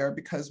along there,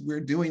 because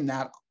we're doing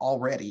that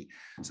already.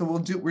 So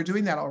we're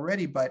doing that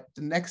already, but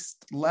the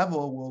next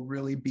level will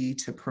really be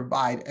to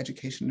provide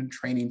education and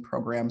training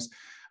programs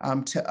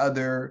to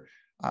other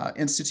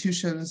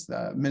institutions,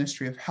 the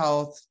Ministry of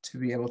Health, to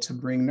be able to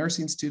bring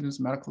nursing students,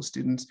 medical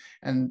students,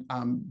 and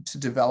to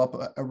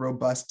develop a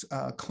robust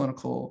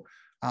clinical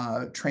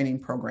training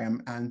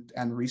program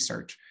and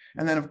research.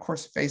 And then, of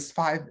course, phase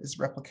 5 is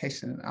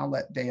replication. And I'll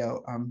let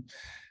Deo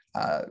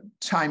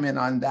chime in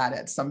on that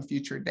at some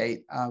future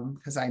date,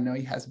 because I know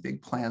he has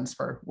big plans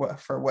for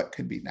what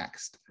could be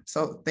next.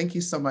 So thank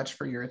you so much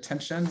for your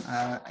attention,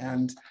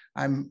 and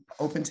I'm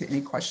open to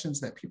any questions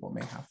that people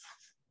may have.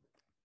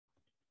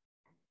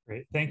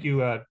 Great. Thank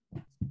you,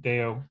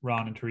 Deo,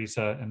 Ron, and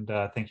Teresa, and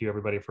thank you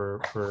everybody for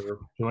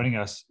joining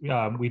us.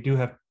 We do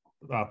have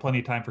plenty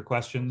of time for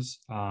questions.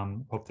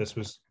 Hope this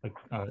was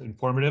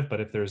informative, but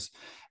if there's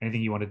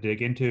anything you want to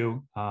dig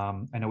into,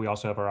 I know we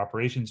also have our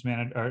operations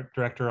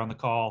director on the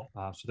call,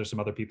 so there's some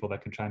other people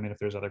that can chime in if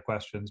there's other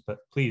questions, but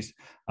please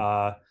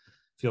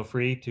feel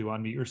free to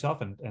unmute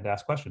yourself and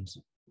ask questions.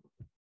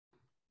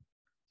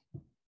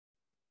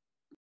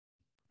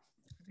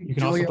 You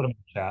can also put them in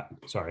the chat,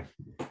 sorry.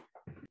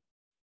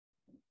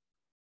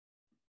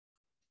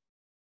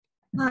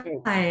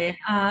 Hi.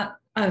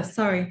 Oh,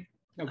 sorry.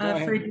 No, go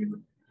ahead.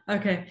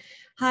 Okay.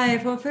 Hi.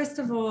 Well, first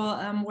of all,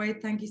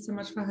 Wade, thank you so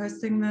much for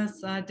hosting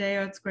this.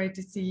 Deo, it's great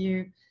to see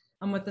you.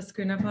 I'm with the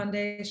Schooner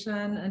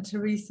Foundation. And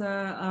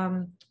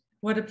Teresa,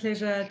 what a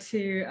pleasure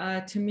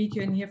to meet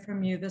you and hear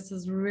from you. This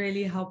is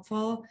really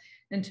helpful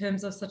in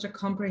terms of such a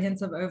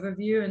comprehensive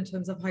overview in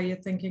terms of how you're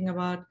thinking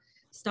about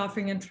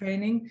staffing and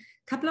training.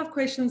 A couple of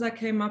questions that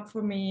came up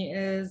for me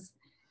is,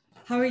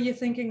 how are you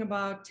thinking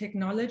about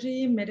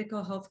technology,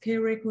 medical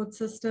healthcare record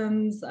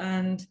systems,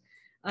 and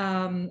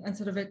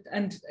sort of it?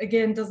 And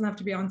again, doesn't have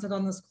to be answered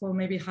on this call,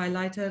 maybe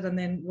highlighted, and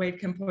then Wade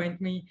can point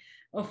me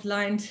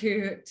offline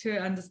to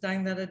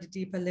understand that at a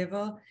deeper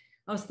level.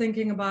 I was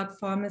thinking about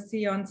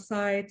pharmacy on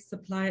site,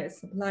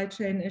 supply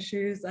chain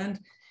issues, and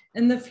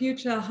in the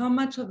future, how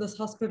much of this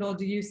hospital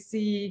do you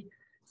see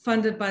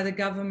funded by the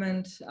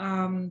government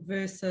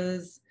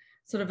versus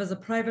sort of as a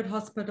private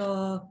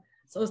hospital?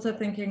 It's also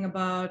thinking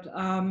about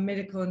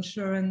medical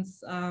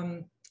insurance,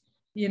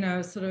 you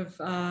know, sort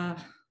of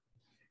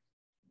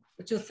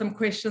just some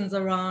questions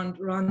around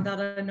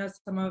that. I know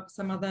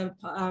some other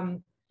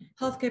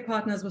healthcare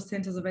partners with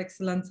centers of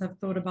excellence have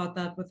thought about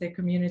that with their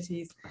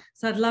communities.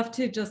 So I'd love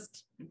to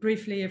just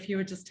briefly, if you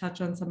would just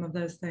touch on some of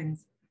those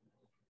things.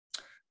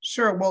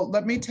 Sure. Well,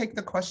 let me take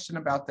the question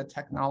about the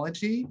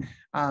technology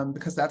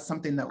because that's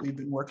something that we've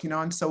been working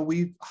on. So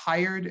we've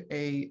hired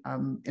a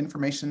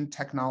information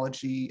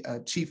technology,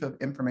 chief of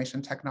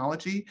information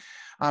technology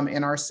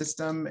in our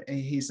system.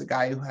 He's a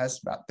guy who has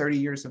about 30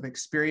 years of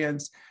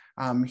experience.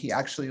 He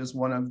actually is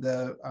one of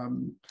the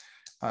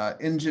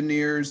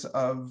engineers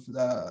of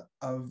the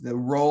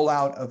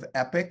rollout of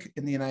Epic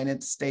in the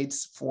United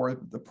States for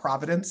the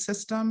Providence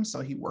system. So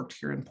he worked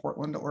here in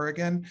Portland,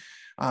 Oregon.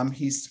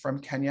 He's from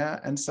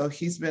Kenya. And so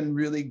he's been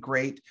really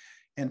great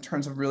in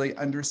terms of really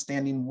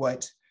understanding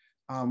what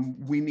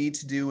we need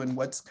to do and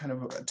what's kind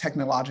of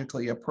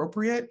technologically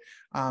appropriate.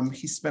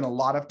 He spent a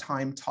lot of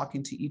time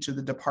talking to each of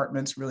the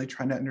departments, really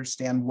trying to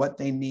understand what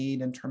they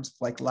need in terms of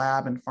like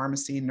lab and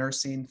pharmacy,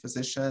 nursing,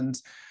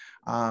 physicians,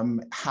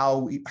 how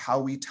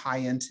we tie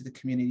into the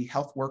community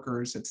health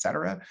workers, et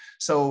cetera.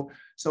 So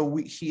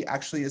he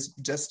actually has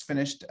just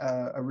finished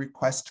a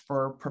request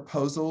for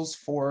proposals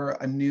for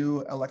a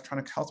new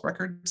electronic health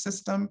record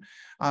system.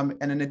 And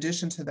in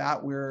addition to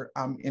that, we're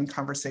in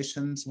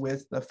conversations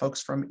with the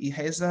folks from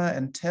IHESA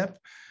and TIP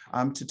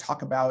to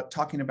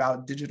talking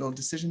about digital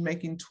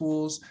decision-making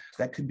tools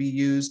that could be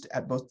used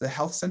at both the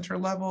health center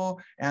level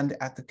and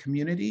at the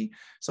community.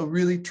 So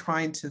really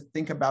trying to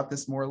think about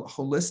this more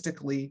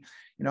holistically.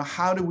 You know,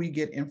 how do we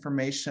get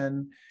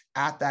information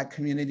at that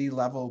community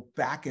level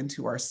back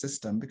into our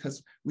system?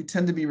 Because we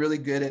tend to be really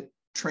good at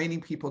training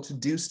people to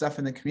do stuff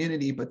in the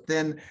community, but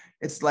then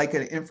it's like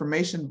an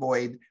information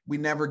void. We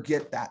never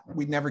get that.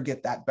 We never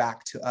get that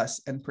back to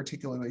us, and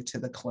particularly to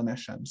the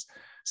clinicians.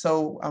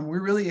 So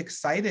we're really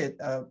excited.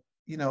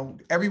 You know,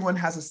 everyone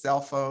has a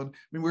cell phone.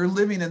 I mean, we're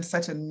living in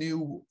such a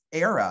new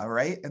era,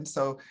 right? And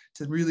so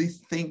to really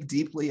think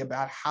deeply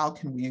about how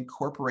can we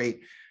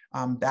incorporate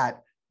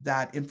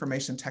that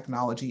information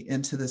technology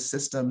into the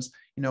systems,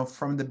 you know,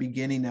 from the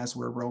beginning as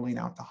we're rolling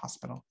out the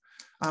hospital.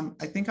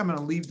 I think I'm going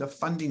to leave the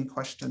funding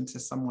question to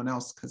someone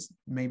else because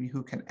maybe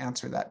who can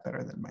answer that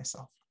better than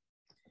myself.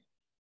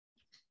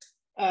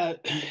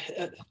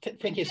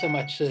 Thank you so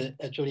much,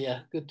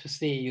 Julia. Good to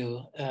see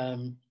you.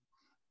 And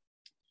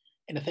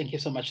thank you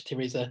so much,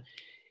 Teresa.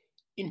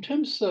 In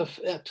terms of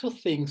two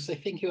things, I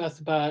think you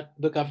asked about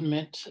the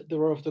government, the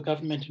role of the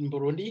government in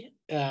Burundi,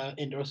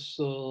 and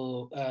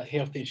also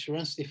health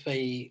insurance, if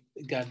I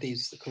got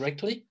these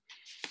correctly.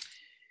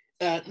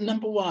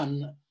 Number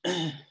one,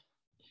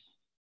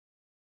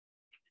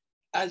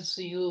 as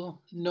you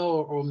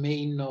know or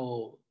may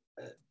know,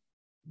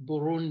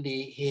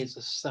 Burundi has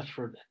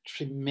suffered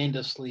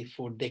tremendously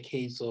for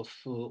decades of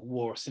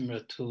war, similar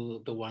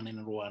to the one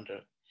in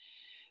Rwanda.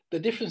 The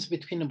difference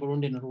between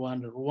Burundi and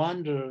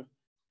Rwanda,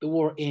 the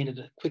war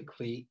ended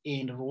quickly,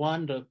 and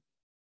Rwanda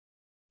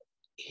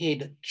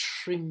had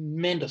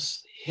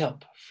tremendous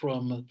help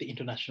from the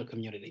international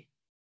community.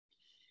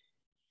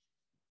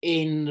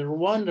 And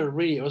Rwanda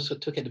really also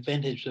took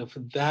advantage of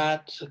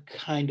that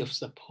kind of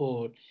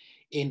support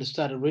and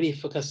started really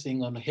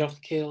focusing on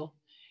healthcare,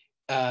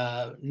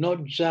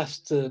 not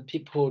just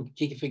people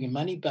giving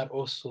money, but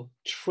also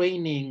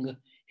training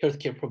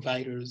healthcare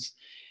providers.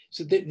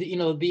 So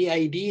the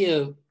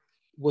idea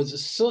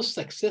was so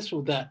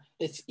successful that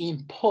let's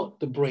import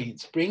the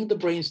brains, bring the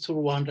brains to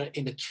Rwanda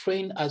and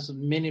train as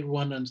many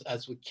Rwandans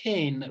as we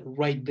can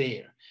right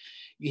there.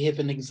 You have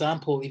an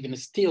example, even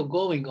still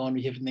going on,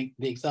 you have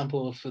the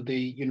example of the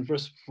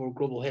University for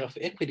Global Health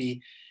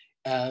Equity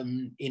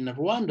in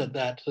Rwanda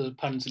that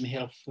Partners in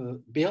Health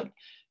built.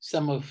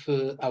 Some of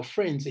our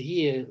friends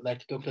here,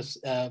 like Dr.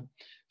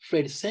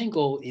 Fred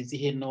Sengo is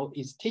here,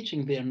 is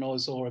teaching there,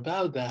 knows all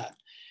about that.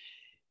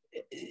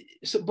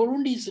 So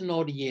Burundi is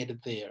not yet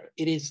there.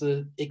 It is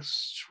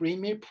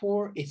extremely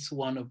poor. It's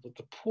one of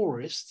the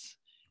poorest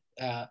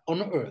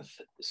on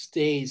earth,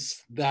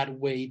 stays that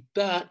way.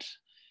 But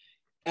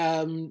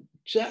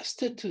just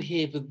to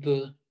have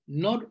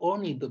not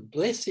only the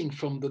blessing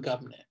from the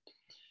government,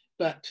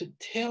 but to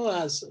tell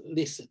us,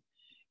 listen,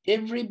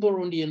 every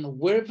Burundian,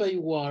 wherever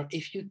you are,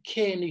 if you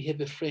can, you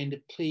have a friend,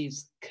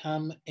 please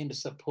come and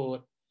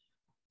support.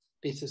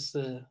 This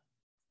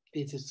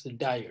is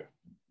dire.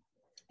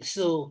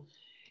 So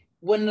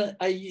when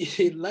I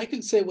like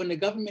to say, when the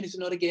government is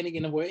not getting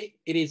in a way,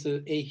 it is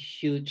a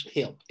huge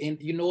help. And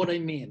you know what I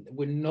mean?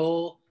 We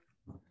know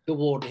the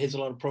world has a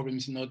lot of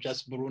problems, not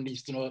just Burundi,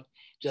 it's not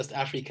just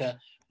Africa.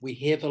 We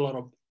have a lot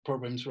of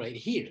problems right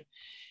here.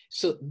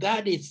 So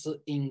that is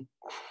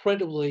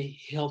incredibly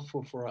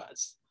helpful for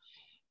us.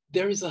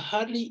 There is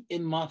hardly a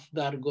month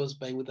that goes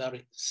by without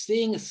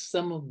seeing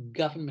some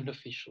government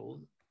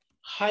officials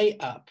high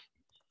up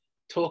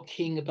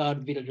talking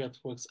about village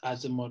earthworks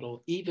as a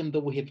model, even though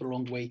we have a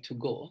long way to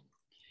go,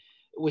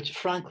 which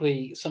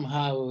frankly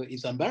somehow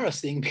is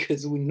embarrassing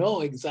because we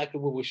know exactly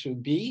where we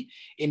should be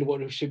and what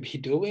we should be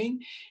doing,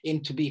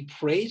 and to be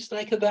praised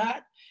like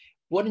that,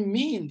 what it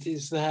means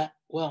is that,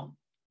 well,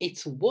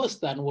 it's worse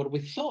than what we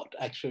thought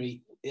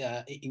actually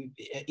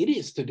it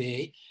is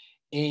today.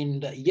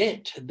 And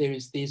yet there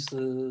is this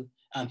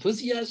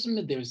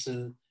enthusiasm, there's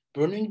a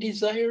burning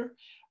desire.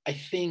 I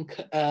think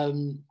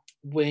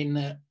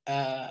when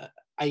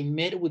I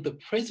met with the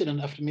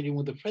president, after meeting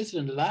with the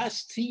president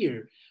last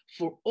year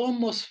for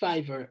almost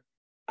 5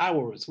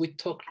 hours, we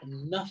talked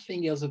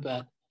nothing else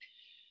about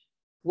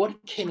what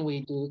can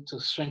we do to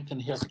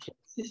strengthen healthcare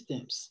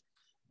systems.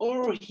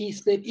 Or he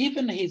said,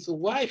 even his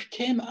wife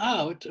came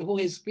out, who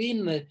has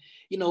been,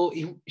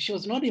 she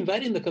was not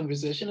invited in the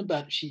conversation,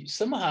 but she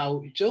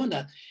somehow joined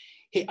us.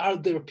 Hey, are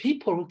there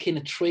people who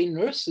can train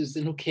nurses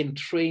and who can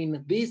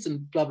train this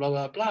and blah, blah,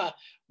 blah, blah?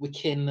 We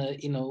can,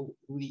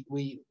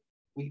 we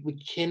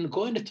can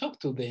go and talk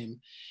to them.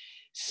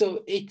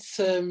 So it's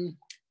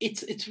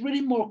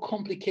really more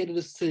complicated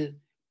as to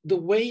the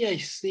way I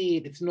see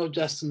it. It's not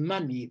just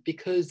money,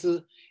 because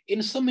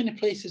in so many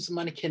places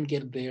money can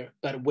get there,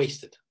 but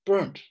wasted,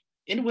 burnt.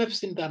 And we've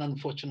seen that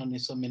unfortunately in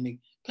so many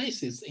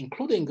places,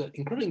 including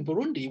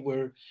Burundi,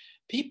 where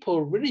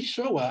people really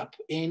show up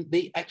and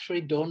they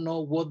actually don't know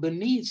what the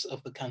needs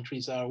of the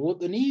countries are, what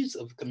the needs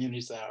of the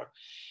communities are.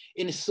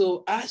 And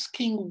so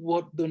asking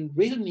what the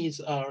real needs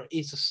are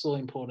is so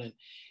important.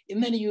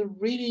 And then you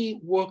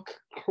really work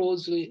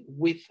closely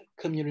with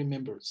community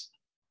members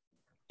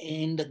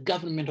and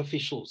government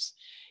officials.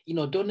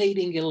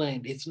 Donating a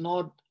land, it's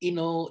not,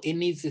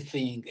 an easy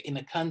thing in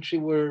a country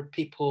where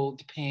people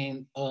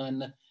depend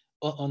on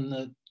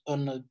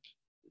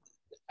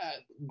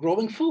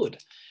growing food.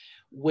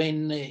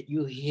 When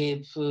you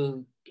have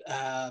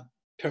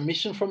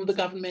permission from the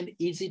government,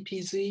 easy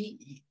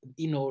peasy,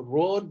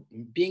 road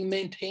being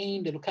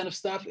maintained, that kind of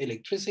stuff,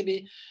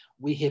 electricity,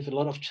 we have a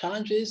lot of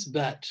challenges,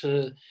 but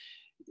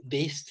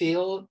they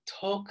still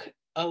talk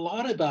a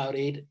lot about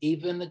it.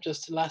 Even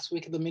just last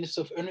week, the Minister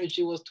of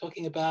Energy was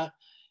talking about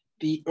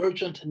the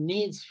urgent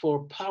needs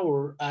for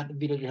power at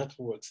village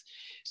earthworks.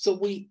 So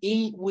we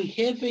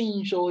have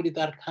enjoyed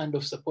that kind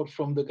of support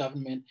from the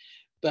government,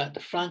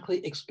 but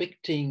frankly,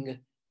 expecting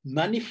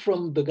money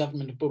from the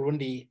government of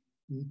Burundi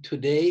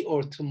today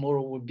or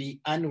tomorrow would be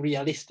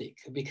unrealistic,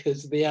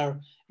 because they are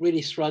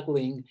really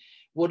struggling.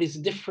 What is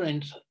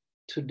different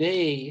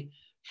today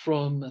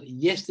from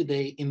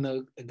yesterday in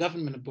the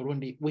government of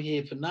Burundi, we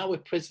have now a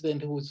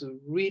president who is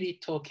really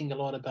talking a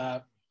lot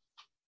about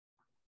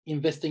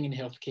investing in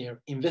healthcare,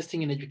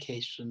 investing in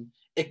education,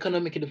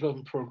 economic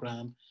development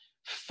program,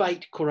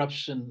 fight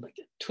corruption, like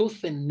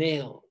tooth and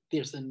nail.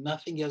 There's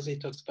nothing else he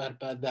talks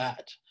about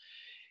that.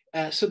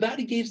 So that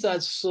gives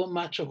us so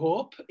much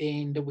hope,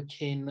 and we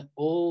can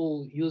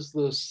all use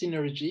the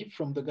synergy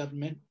from the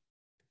government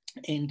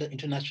and the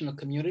international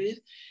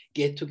community,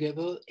 get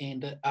together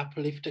and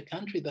uplift a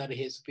country that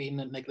has been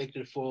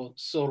neglected for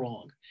so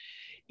long.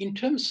 In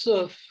terms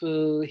of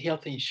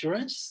health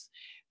insurance,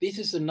 this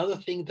is another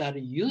thing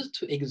that used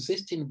to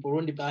exist in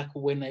Burundi back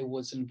when I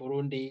was in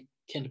Burundi.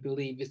 Can't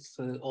believe it's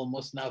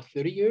almost now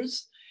 30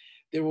 years.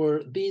 There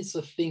were these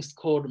things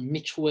called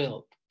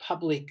mutual,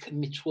 public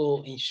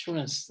mutual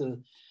insurance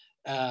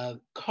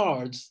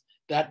cards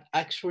that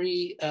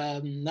actually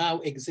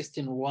now exist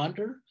in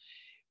Rwanda.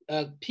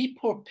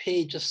 People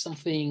pay just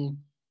something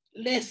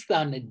less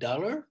than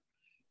 $1.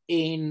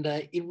 And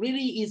it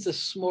really is a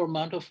small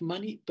amount of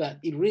money, but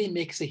it really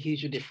makes a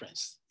huge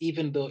difference,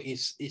 even though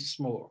it's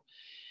small.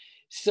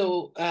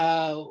 So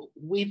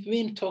we've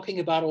been talking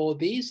about all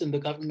these, and the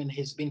government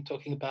has been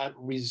talking about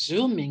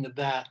resuming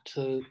that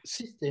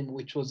system,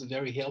 which was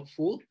very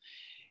helpful.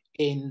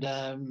 And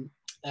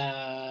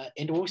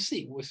And we'll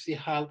see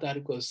how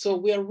that goes. So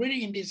we are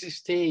really in this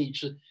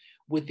stage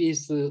with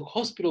this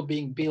hospital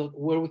being built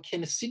where we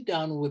can sit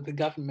down with the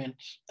government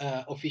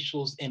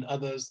officials and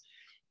others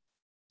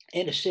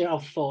and share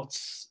our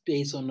thoughts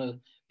based on the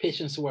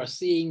patients who are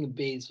seeing,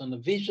 based on the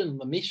vision,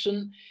 the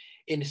mission,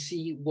 and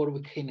see what we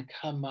can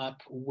come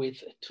up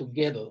with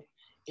together.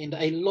 And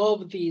I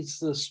love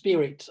this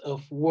spirit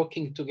of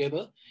working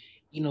together,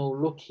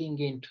 looking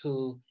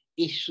into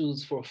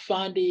issues for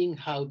funding.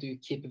 How do you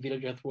keep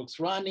village earthworks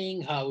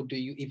running? How do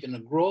you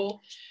even grow?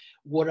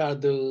 What are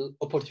the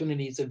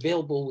opportunities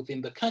available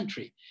within the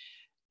country?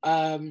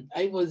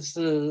 I was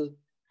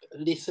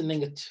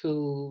listening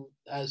to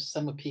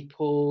some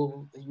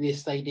people,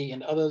 USAID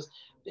and others.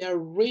 They are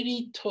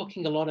really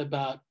talking a lot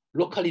about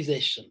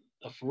localization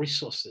of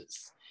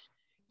resources.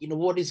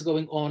 What is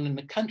going on in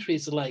the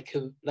countries like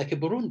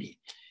Burundi,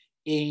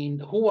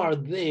 and who are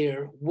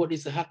there, what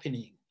is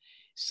happening.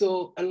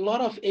 So a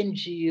lot of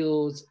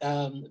NGOs,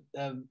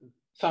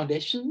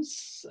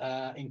 foundations,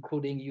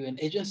 including UN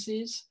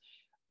agencies,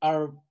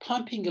 are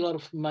pumping a lot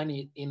of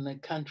money in the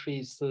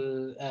countries,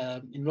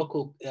 in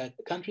local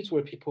countries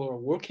where people are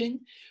working.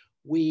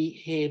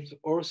 We have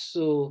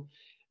also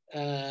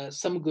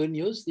some good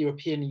news. The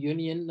European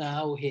Union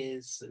now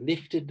has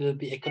lifted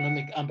the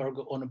economic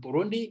embargo on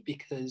Burundi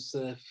because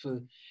of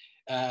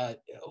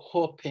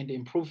hope and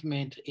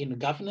improvement in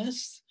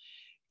governance.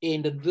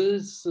 And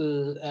those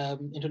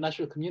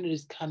international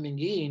communities coming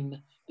in,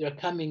 they're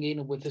coming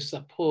in with the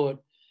support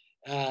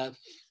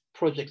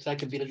projects like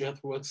the Village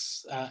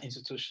Earthworks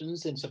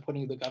institutions and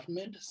supporting the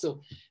government.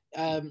 So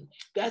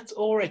that's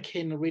all I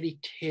can really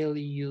tell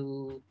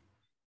you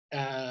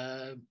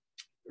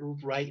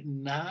right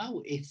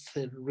now. It's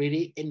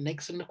really an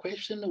excellent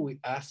question. We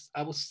ask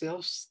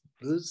ourselves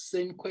those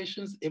same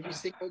questions every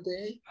single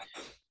day.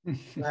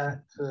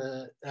 But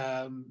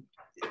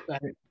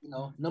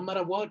no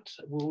matter what,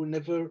 we will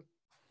never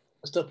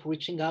stop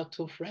reaching out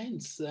to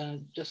friends.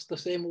 Just the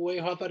same way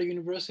Harvard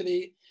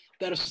University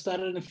that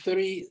started in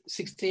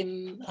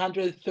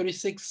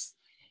 1636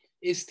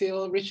 is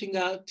still reaching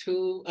out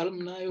to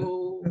alumni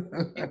who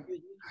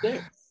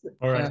there.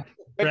 All right.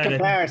 Good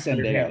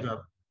comparison,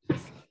 Deo.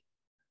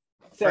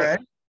 So,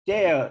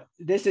 Deo,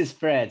 this is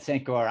Fred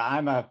Sankor.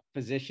 I'm a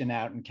physician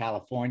out in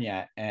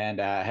California, and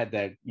had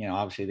the,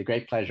 obviously the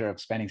great pleasure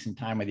of spending some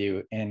time with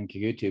you in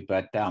Kigutu,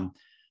 but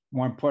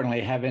more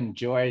importantly, have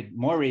enjoyed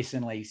more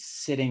recently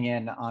sitting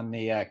in on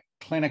the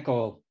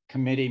clinical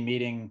committee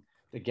meeting,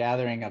 the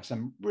gathering of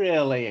some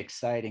really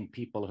exciting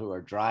people who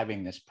are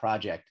driving this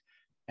project.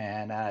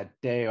 And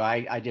Deo,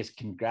 I just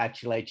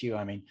congratulate you.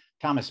 I mean,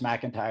 Thomas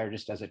McIntyre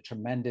just does a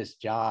tremendous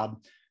job.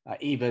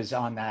 Eva's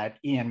on that,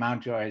 Ian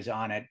Mountjoy is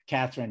on it,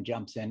 Catherine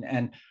jumps in.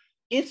 And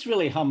it's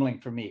really humbling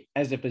for me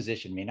as a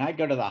physician. I mean, I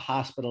go to the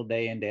hospital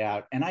day in, day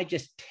out, and I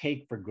just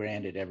take for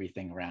granted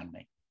everything around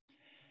me.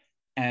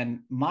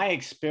 And my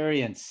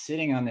experience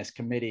sitting on this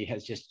committee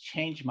has just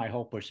changed my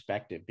whole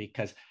perspective,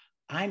 because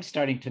I'm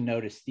starting to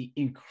notice the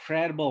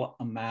incredible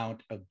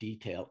amount of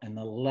detail and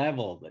the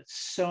level that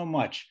so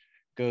much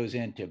goes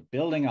into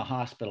building a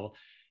hospital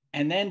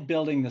and then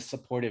building the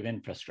supportive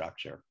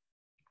infrastructure.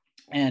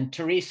 And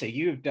Teresa,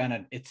 you've done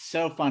it. It's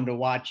so fun to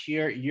watch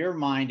your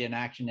mind in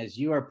action as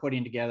you are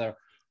putting together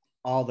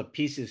all the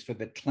pieces for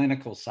the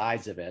clinical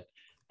sides of it,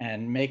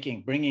 and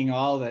bringing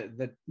all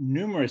the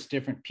numerous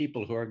different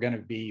people who are going to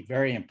be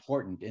very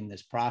important in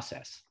this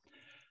process.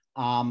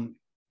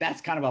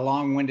 That's kind of a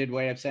long-winded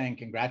way of saying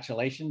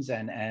congratulations,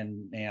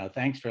 and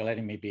thanks for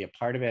letting me be a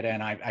part of it.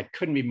 And I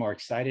couldn't be more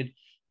excited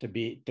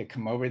to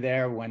come over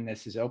there when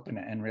this is open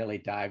and really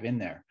dive in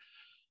there.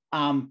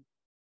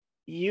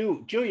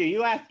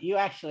 Julia, you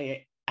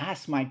actually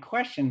asked my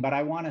question, but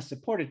I want to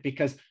support it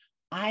because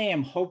I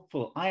am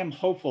hopeful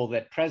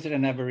that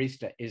President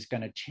Evariste is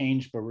going to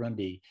change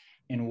Burundi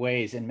in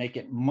ways and make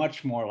it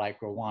much more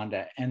like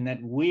Rwanda, and that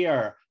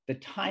the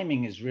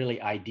timing is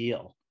really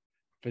ideal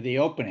for the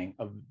opening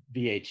of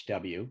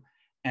VHW,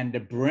 and to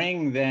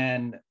bring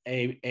then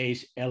a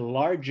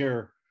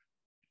larger,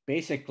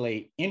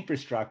 basically,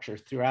 infrastructure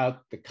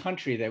throughout the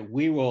country that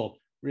we will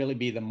really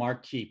be the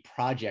marquee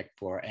project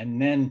for,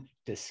 and then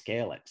to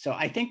scale it. So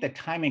I think the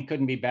timing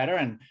couldn't be better,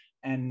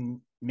 and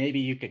maybe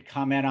you could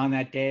comment on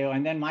that, Deo.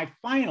 And then my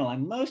final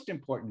and most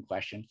important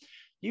question: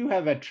 you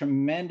have a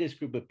tremendous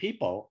group of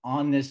people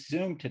on this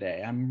Zoom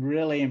today. I'm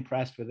really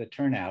impressed with the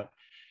turnout.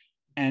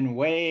 And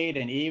Wade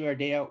and Eve or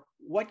Deo,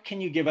 what can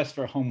you give us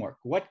for homework?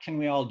 What can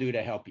we all do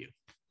to help you?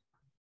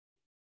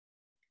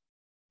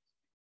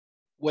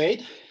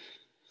 Wade?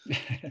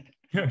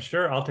 Yeah,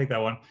 sure, I'll take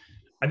that one.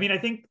 I mean, I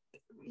think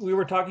we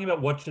were talking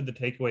about what should the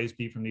takeaways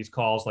be from these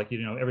calls, like,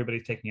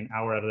 everybody's taking an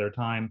hour out of their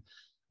time.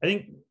 I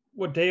think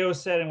what Deo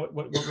said and what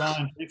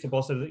Ron and Teresa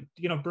both said,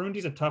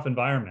 Burundi's a tough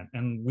environment,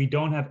 and we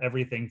don't have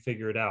everything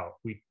figured out.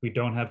 We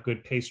don't have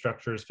good pay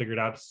structures figured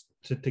out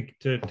to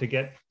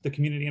get the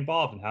community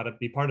involved and how to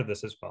be part of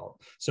this as well.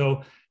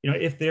 So,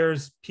 if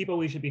there's people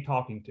we should be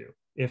talking to,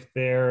 if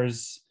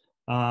there's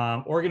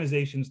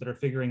organizations that are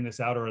figuring this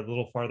out are a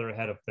little farther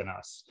ahead than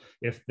us.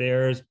 If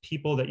there's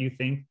people that you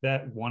think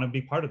that want to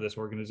be part of this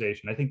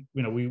organization, I think,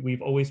 you know,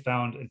 we've always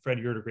found, and Fred,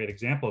 you're a great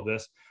example of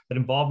this, that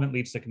involvement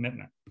leads to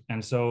commitment.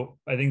 And so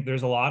I think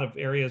there's a lot of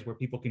areas where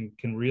people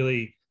can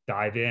really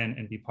dive in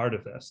and be part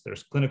of this.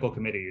 There's clinical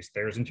committees,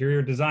 there's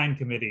interior design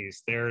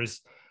committees,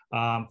 there's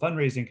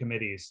fundraising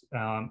committees.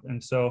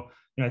 And so,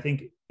 you know, I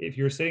think if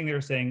you're sitting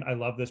there saying, I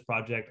love this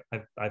project,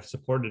 I've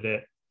supported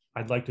it,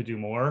 I'd like to do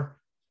more,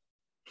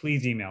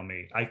 please email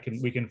me.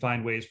 We can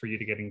find ways for you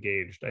to get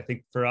engaged. I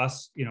think for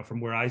us, you know,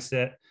 from where I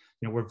sit,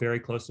 you know, we're very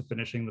close to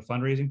finishing the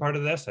fundraising part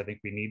of this. I think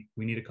we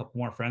need a couple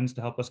more friends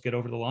to help us get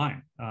over the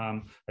line.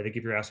 I think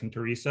if you're asking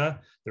Teresa,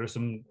 there are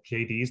some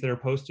JDs that are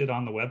posted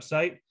on the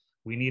website.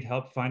 We need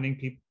help finding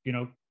people, you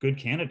know, good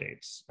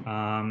candidates.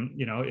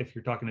 You know, if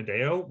you're talking to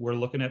Deo, we're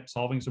looking at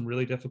solving some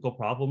really difficult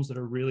problems that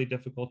are really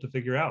difficult to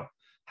figure out.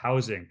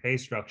 Housing, pay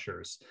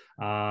structures,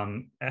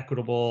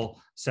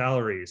 equitable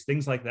salaries,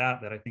 things like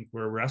that I think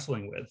we're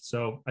wrestling with.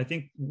 So I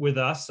think with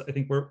us, I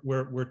think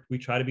we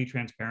try to be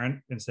transparent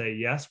and say,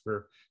 yes,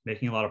 we're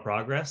making a lot of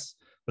progress,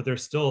 but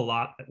there's still a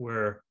lot that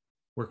we're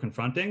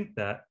confronting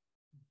that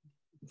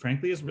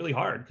frankly is really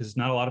hard because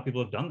not a lot of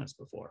people have done this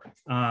before.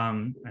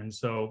 And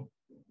so,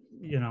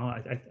 you know,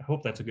 I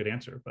hope that's a good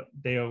answer, but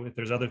Deo, if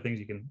there's other things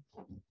you can.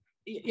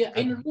 Yeah,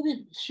 in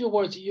really few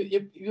words,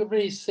 you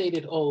already said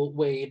it all,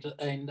 Wade.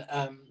 And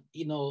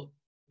you know,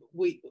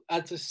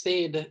 as I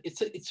said,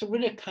 it's a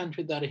really a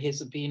country that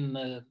has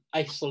been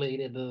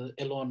isolated,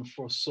 alone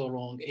for so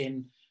long,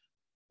 and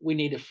we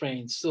need a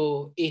friend.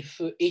 So if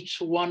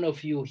each one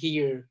of you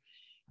here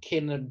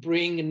can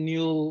bring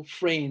new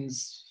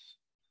friends,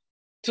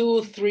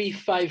 2, 3,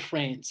 5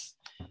 friends,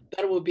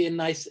 that would be a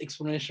nice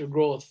exponential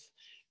growth.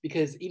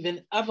 Because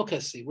even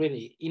advocacy,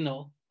 really, you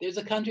know, there's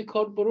a country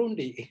called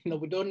Burundi. You know,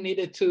 we don't need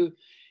it to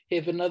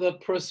have another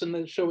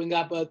person showing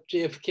up at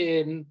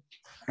JFK and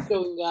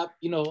showing up,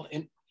 you know,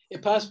 and a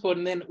passport.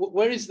 And then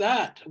where is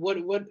that?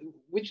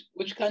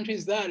 Which country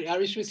is that?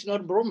 Are you sure it's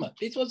not Burma?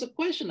 This was a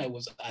question I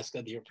was asked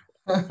at the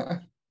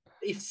airport.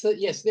 It's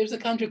yes, there's a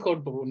country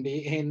called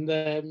Burundi, and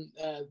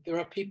there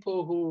are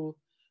people who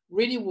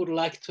really would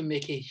like to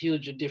make a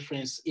huge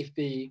difference if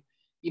they,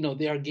 you know,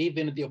 they are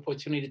given the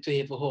opportunity to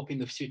have a hope in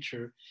the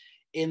future.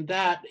 And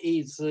that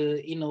is,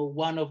 you know,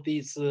 one of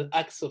these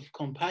acts of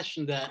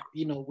compassion that,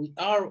 you know, we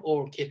are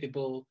all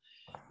capable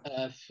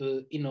of,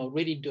 you know,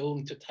 really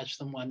doing to touch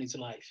someone's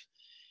life.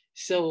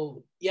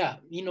 So yeah,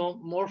 you know,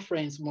 more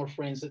friends.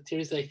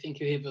 Teresa, I think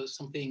you have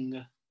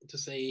something to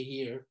say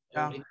here.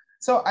 Yeah.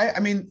 So I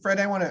mean, Fred,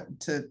 I want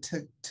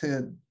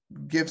to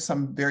give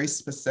some very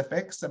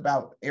specifics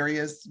about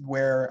areas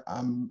where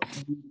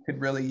we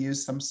could really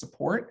use some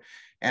support.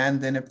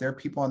 And then if there are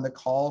people on the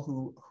call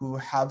who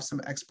have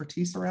some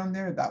expertise around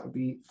there, that would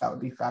be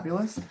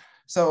fabulous.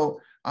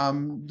 So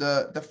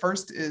the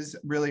first is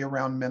really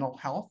around mental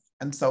health.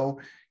 And so,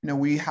 you know,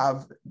 we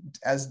have,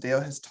 as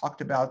Deo has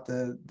talked about,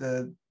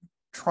 the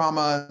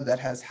trauma that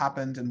has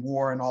happened in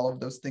war and all of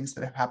those things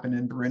that have happened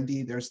in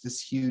Burundi. There's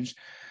this huge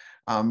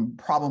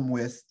problem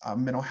with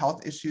mental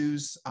health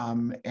issues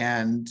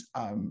and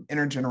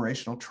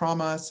intergenerational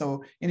trauma.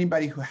 So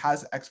anybody who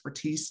has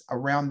expertise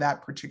around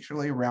that,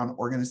 particularly around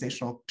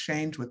organizational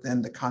change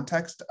within the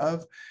context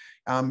of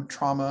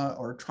trauma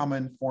or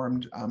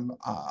trauma-informed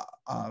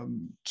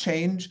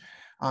change,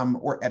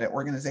 or at an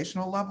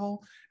organizational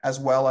level, as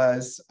well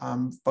as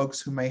folks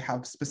who may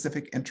have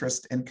specific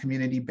interest in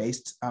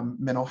community-based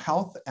mental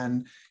health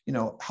and, you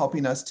know,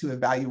 helping us to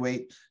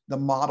evaluate the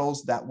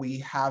models that we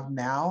have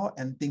now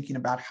and thinking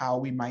about how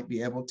we might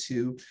be able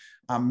to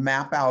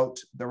map out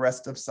the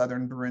rest of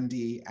Southern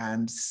Burundi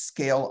and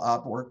scale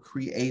up or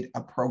create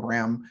a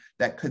program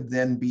that could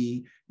then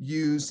be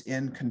used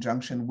in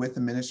conjunction with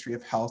the Ministry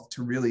of Health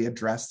to really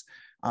address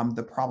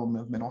the problem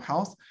of mental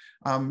health.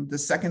 The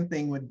second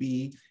thing would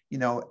be, you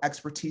know,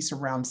 expertise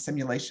around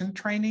simulation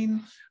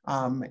training.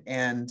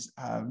 And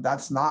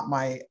that's not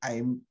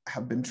I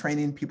have been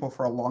training people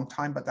for a long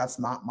time, but that's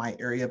not my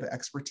area of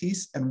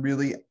expertise, and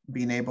really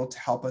being able to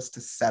help us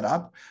to set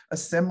up a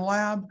sim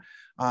lab,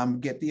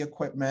 get the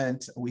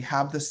equipment, we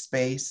have the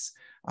space,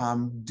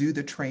 do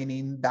the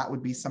training. That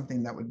would be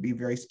something that would be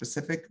very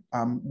specific.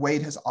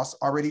 Wade has also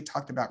already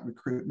talked about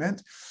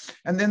recruitment.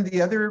 And then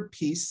the other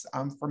piece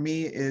for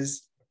me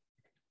is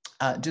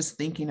just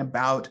thinking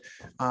about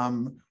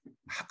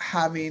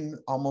having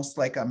almost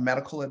like a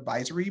medical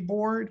advisory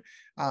board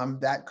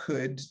that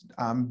could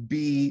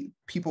be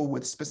people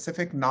with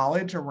specific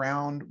knowledge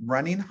around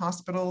running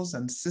hospitals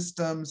and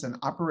systems and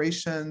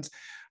operations,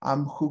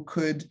 who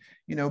could,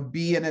 you know,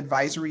 be an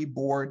advisory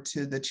board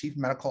to the chief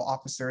medical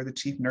officer, the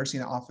chief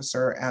nursing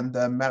officer, and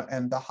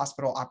the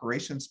hospital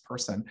operations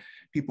person,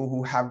 people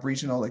who have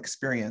regional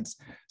experience.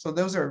 So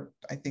those are,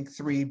 I think,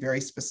 3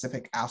 very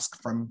specific asks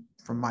from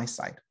my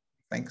side.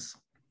 Thanks.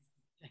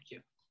 Thank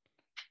you.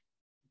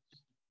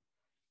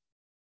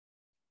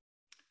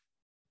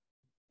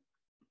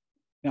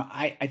 No,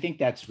 I think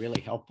that's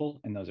really helpful,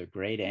 and those are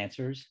great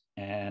answers.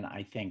 And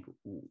I think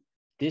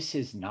this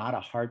is not a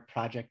hard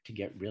project to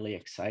get really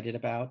excited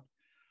about.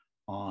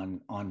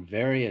 on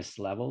various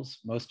levels.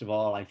 Most of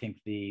all, I think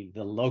the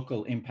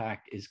local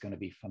impact is going to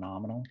be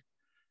phenomenal.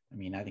 I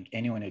mean, I think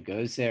anyone who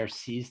goes there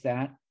sees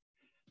that.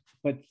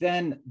 But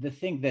then the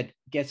thing that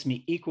gets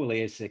me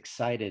equally as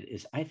excited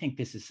is I think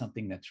this is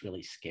something that's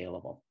really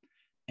scalable.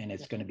 And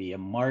it's going to be a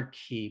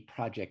marquee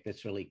project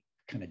that's really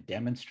kind of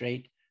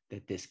demonstrate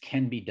that this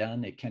can be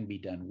done. It can be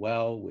done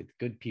well with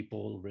good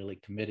people, really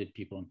committed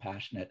people and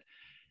passionate.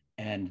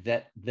 And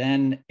that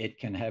then it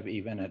can have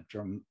even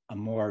a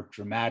more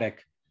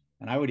dramatic,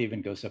 and I would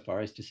even go so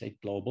far as to say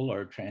global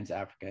or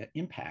trans-Africa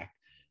impact.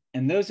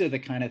 And those are the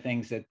kind of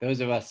things that those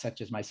of us, such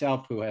as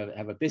myself, who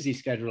have a busy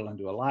schedule and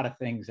do a lot of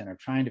things and are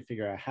trying to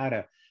figure out how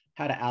to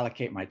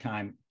allocate my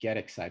time, get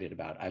excited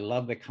about. I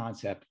love the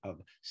concept of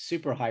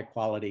super high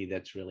quality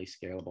that's really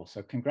scalable.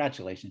 So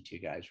congratulations to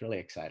you guys, really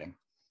exciting.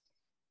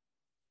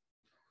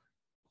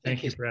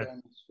 Thank you, Fred.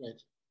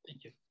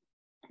 Thank you.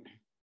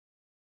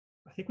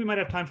 I think we might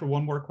have time for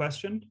one more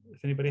question, if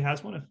anybody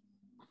has one.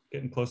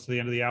 Getting close to the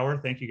end of the hour.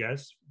 Thank you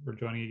guys for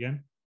joining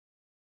again.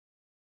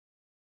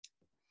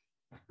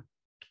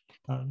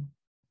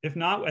 If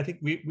not, I think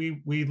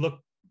we look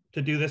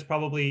to do this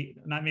probably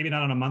maybe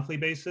not on a monthly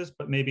basis,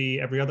 but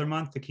maybe every other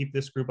month to keep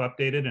this group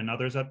updated and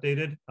others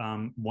updated.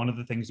 One of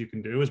the things you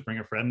can do is bring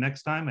a friend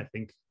next time. I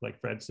think, like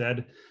Fred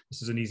said,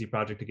 this is an easy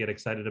project to get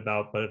excited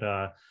about,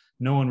 but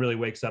no one really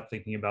wakes up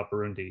thinking about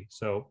Burundi.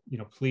 So,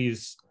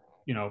 please,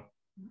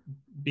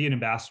 be an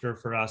ambassador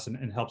for us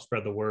and help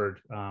spread the word.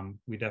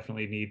 We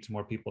definitely need some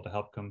more people to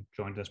help come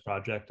join this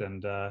project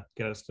and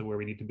get us to where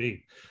we need to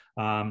be.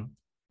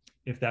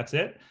 If that's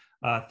it,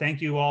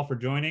 thank you all for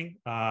joining.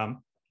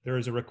 There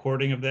is a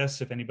recording of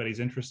this if anybody's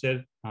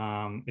interested,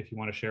 if you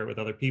want to share it with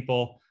other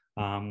people.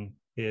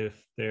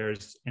 If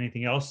there's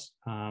anything else,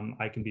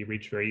 I can be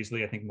reached very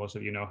easily. I think most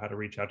of you know how to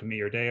reach out to me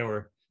or Deo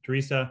or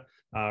Teresa,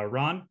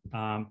 Ron.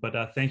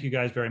 But thank you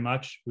guys very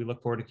much. We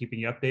look forward to keeping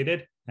you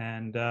updated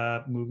and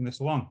moving this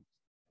along.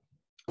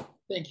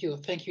 Thank you.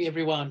 Thank you,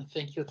 everyone.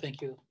 Thank you.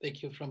 Thank you.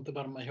 Thank you from the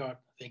bottom of my heart.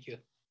 Thank you.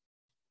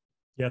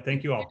 Yeah,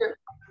 thank you all.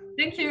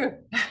 Thank you.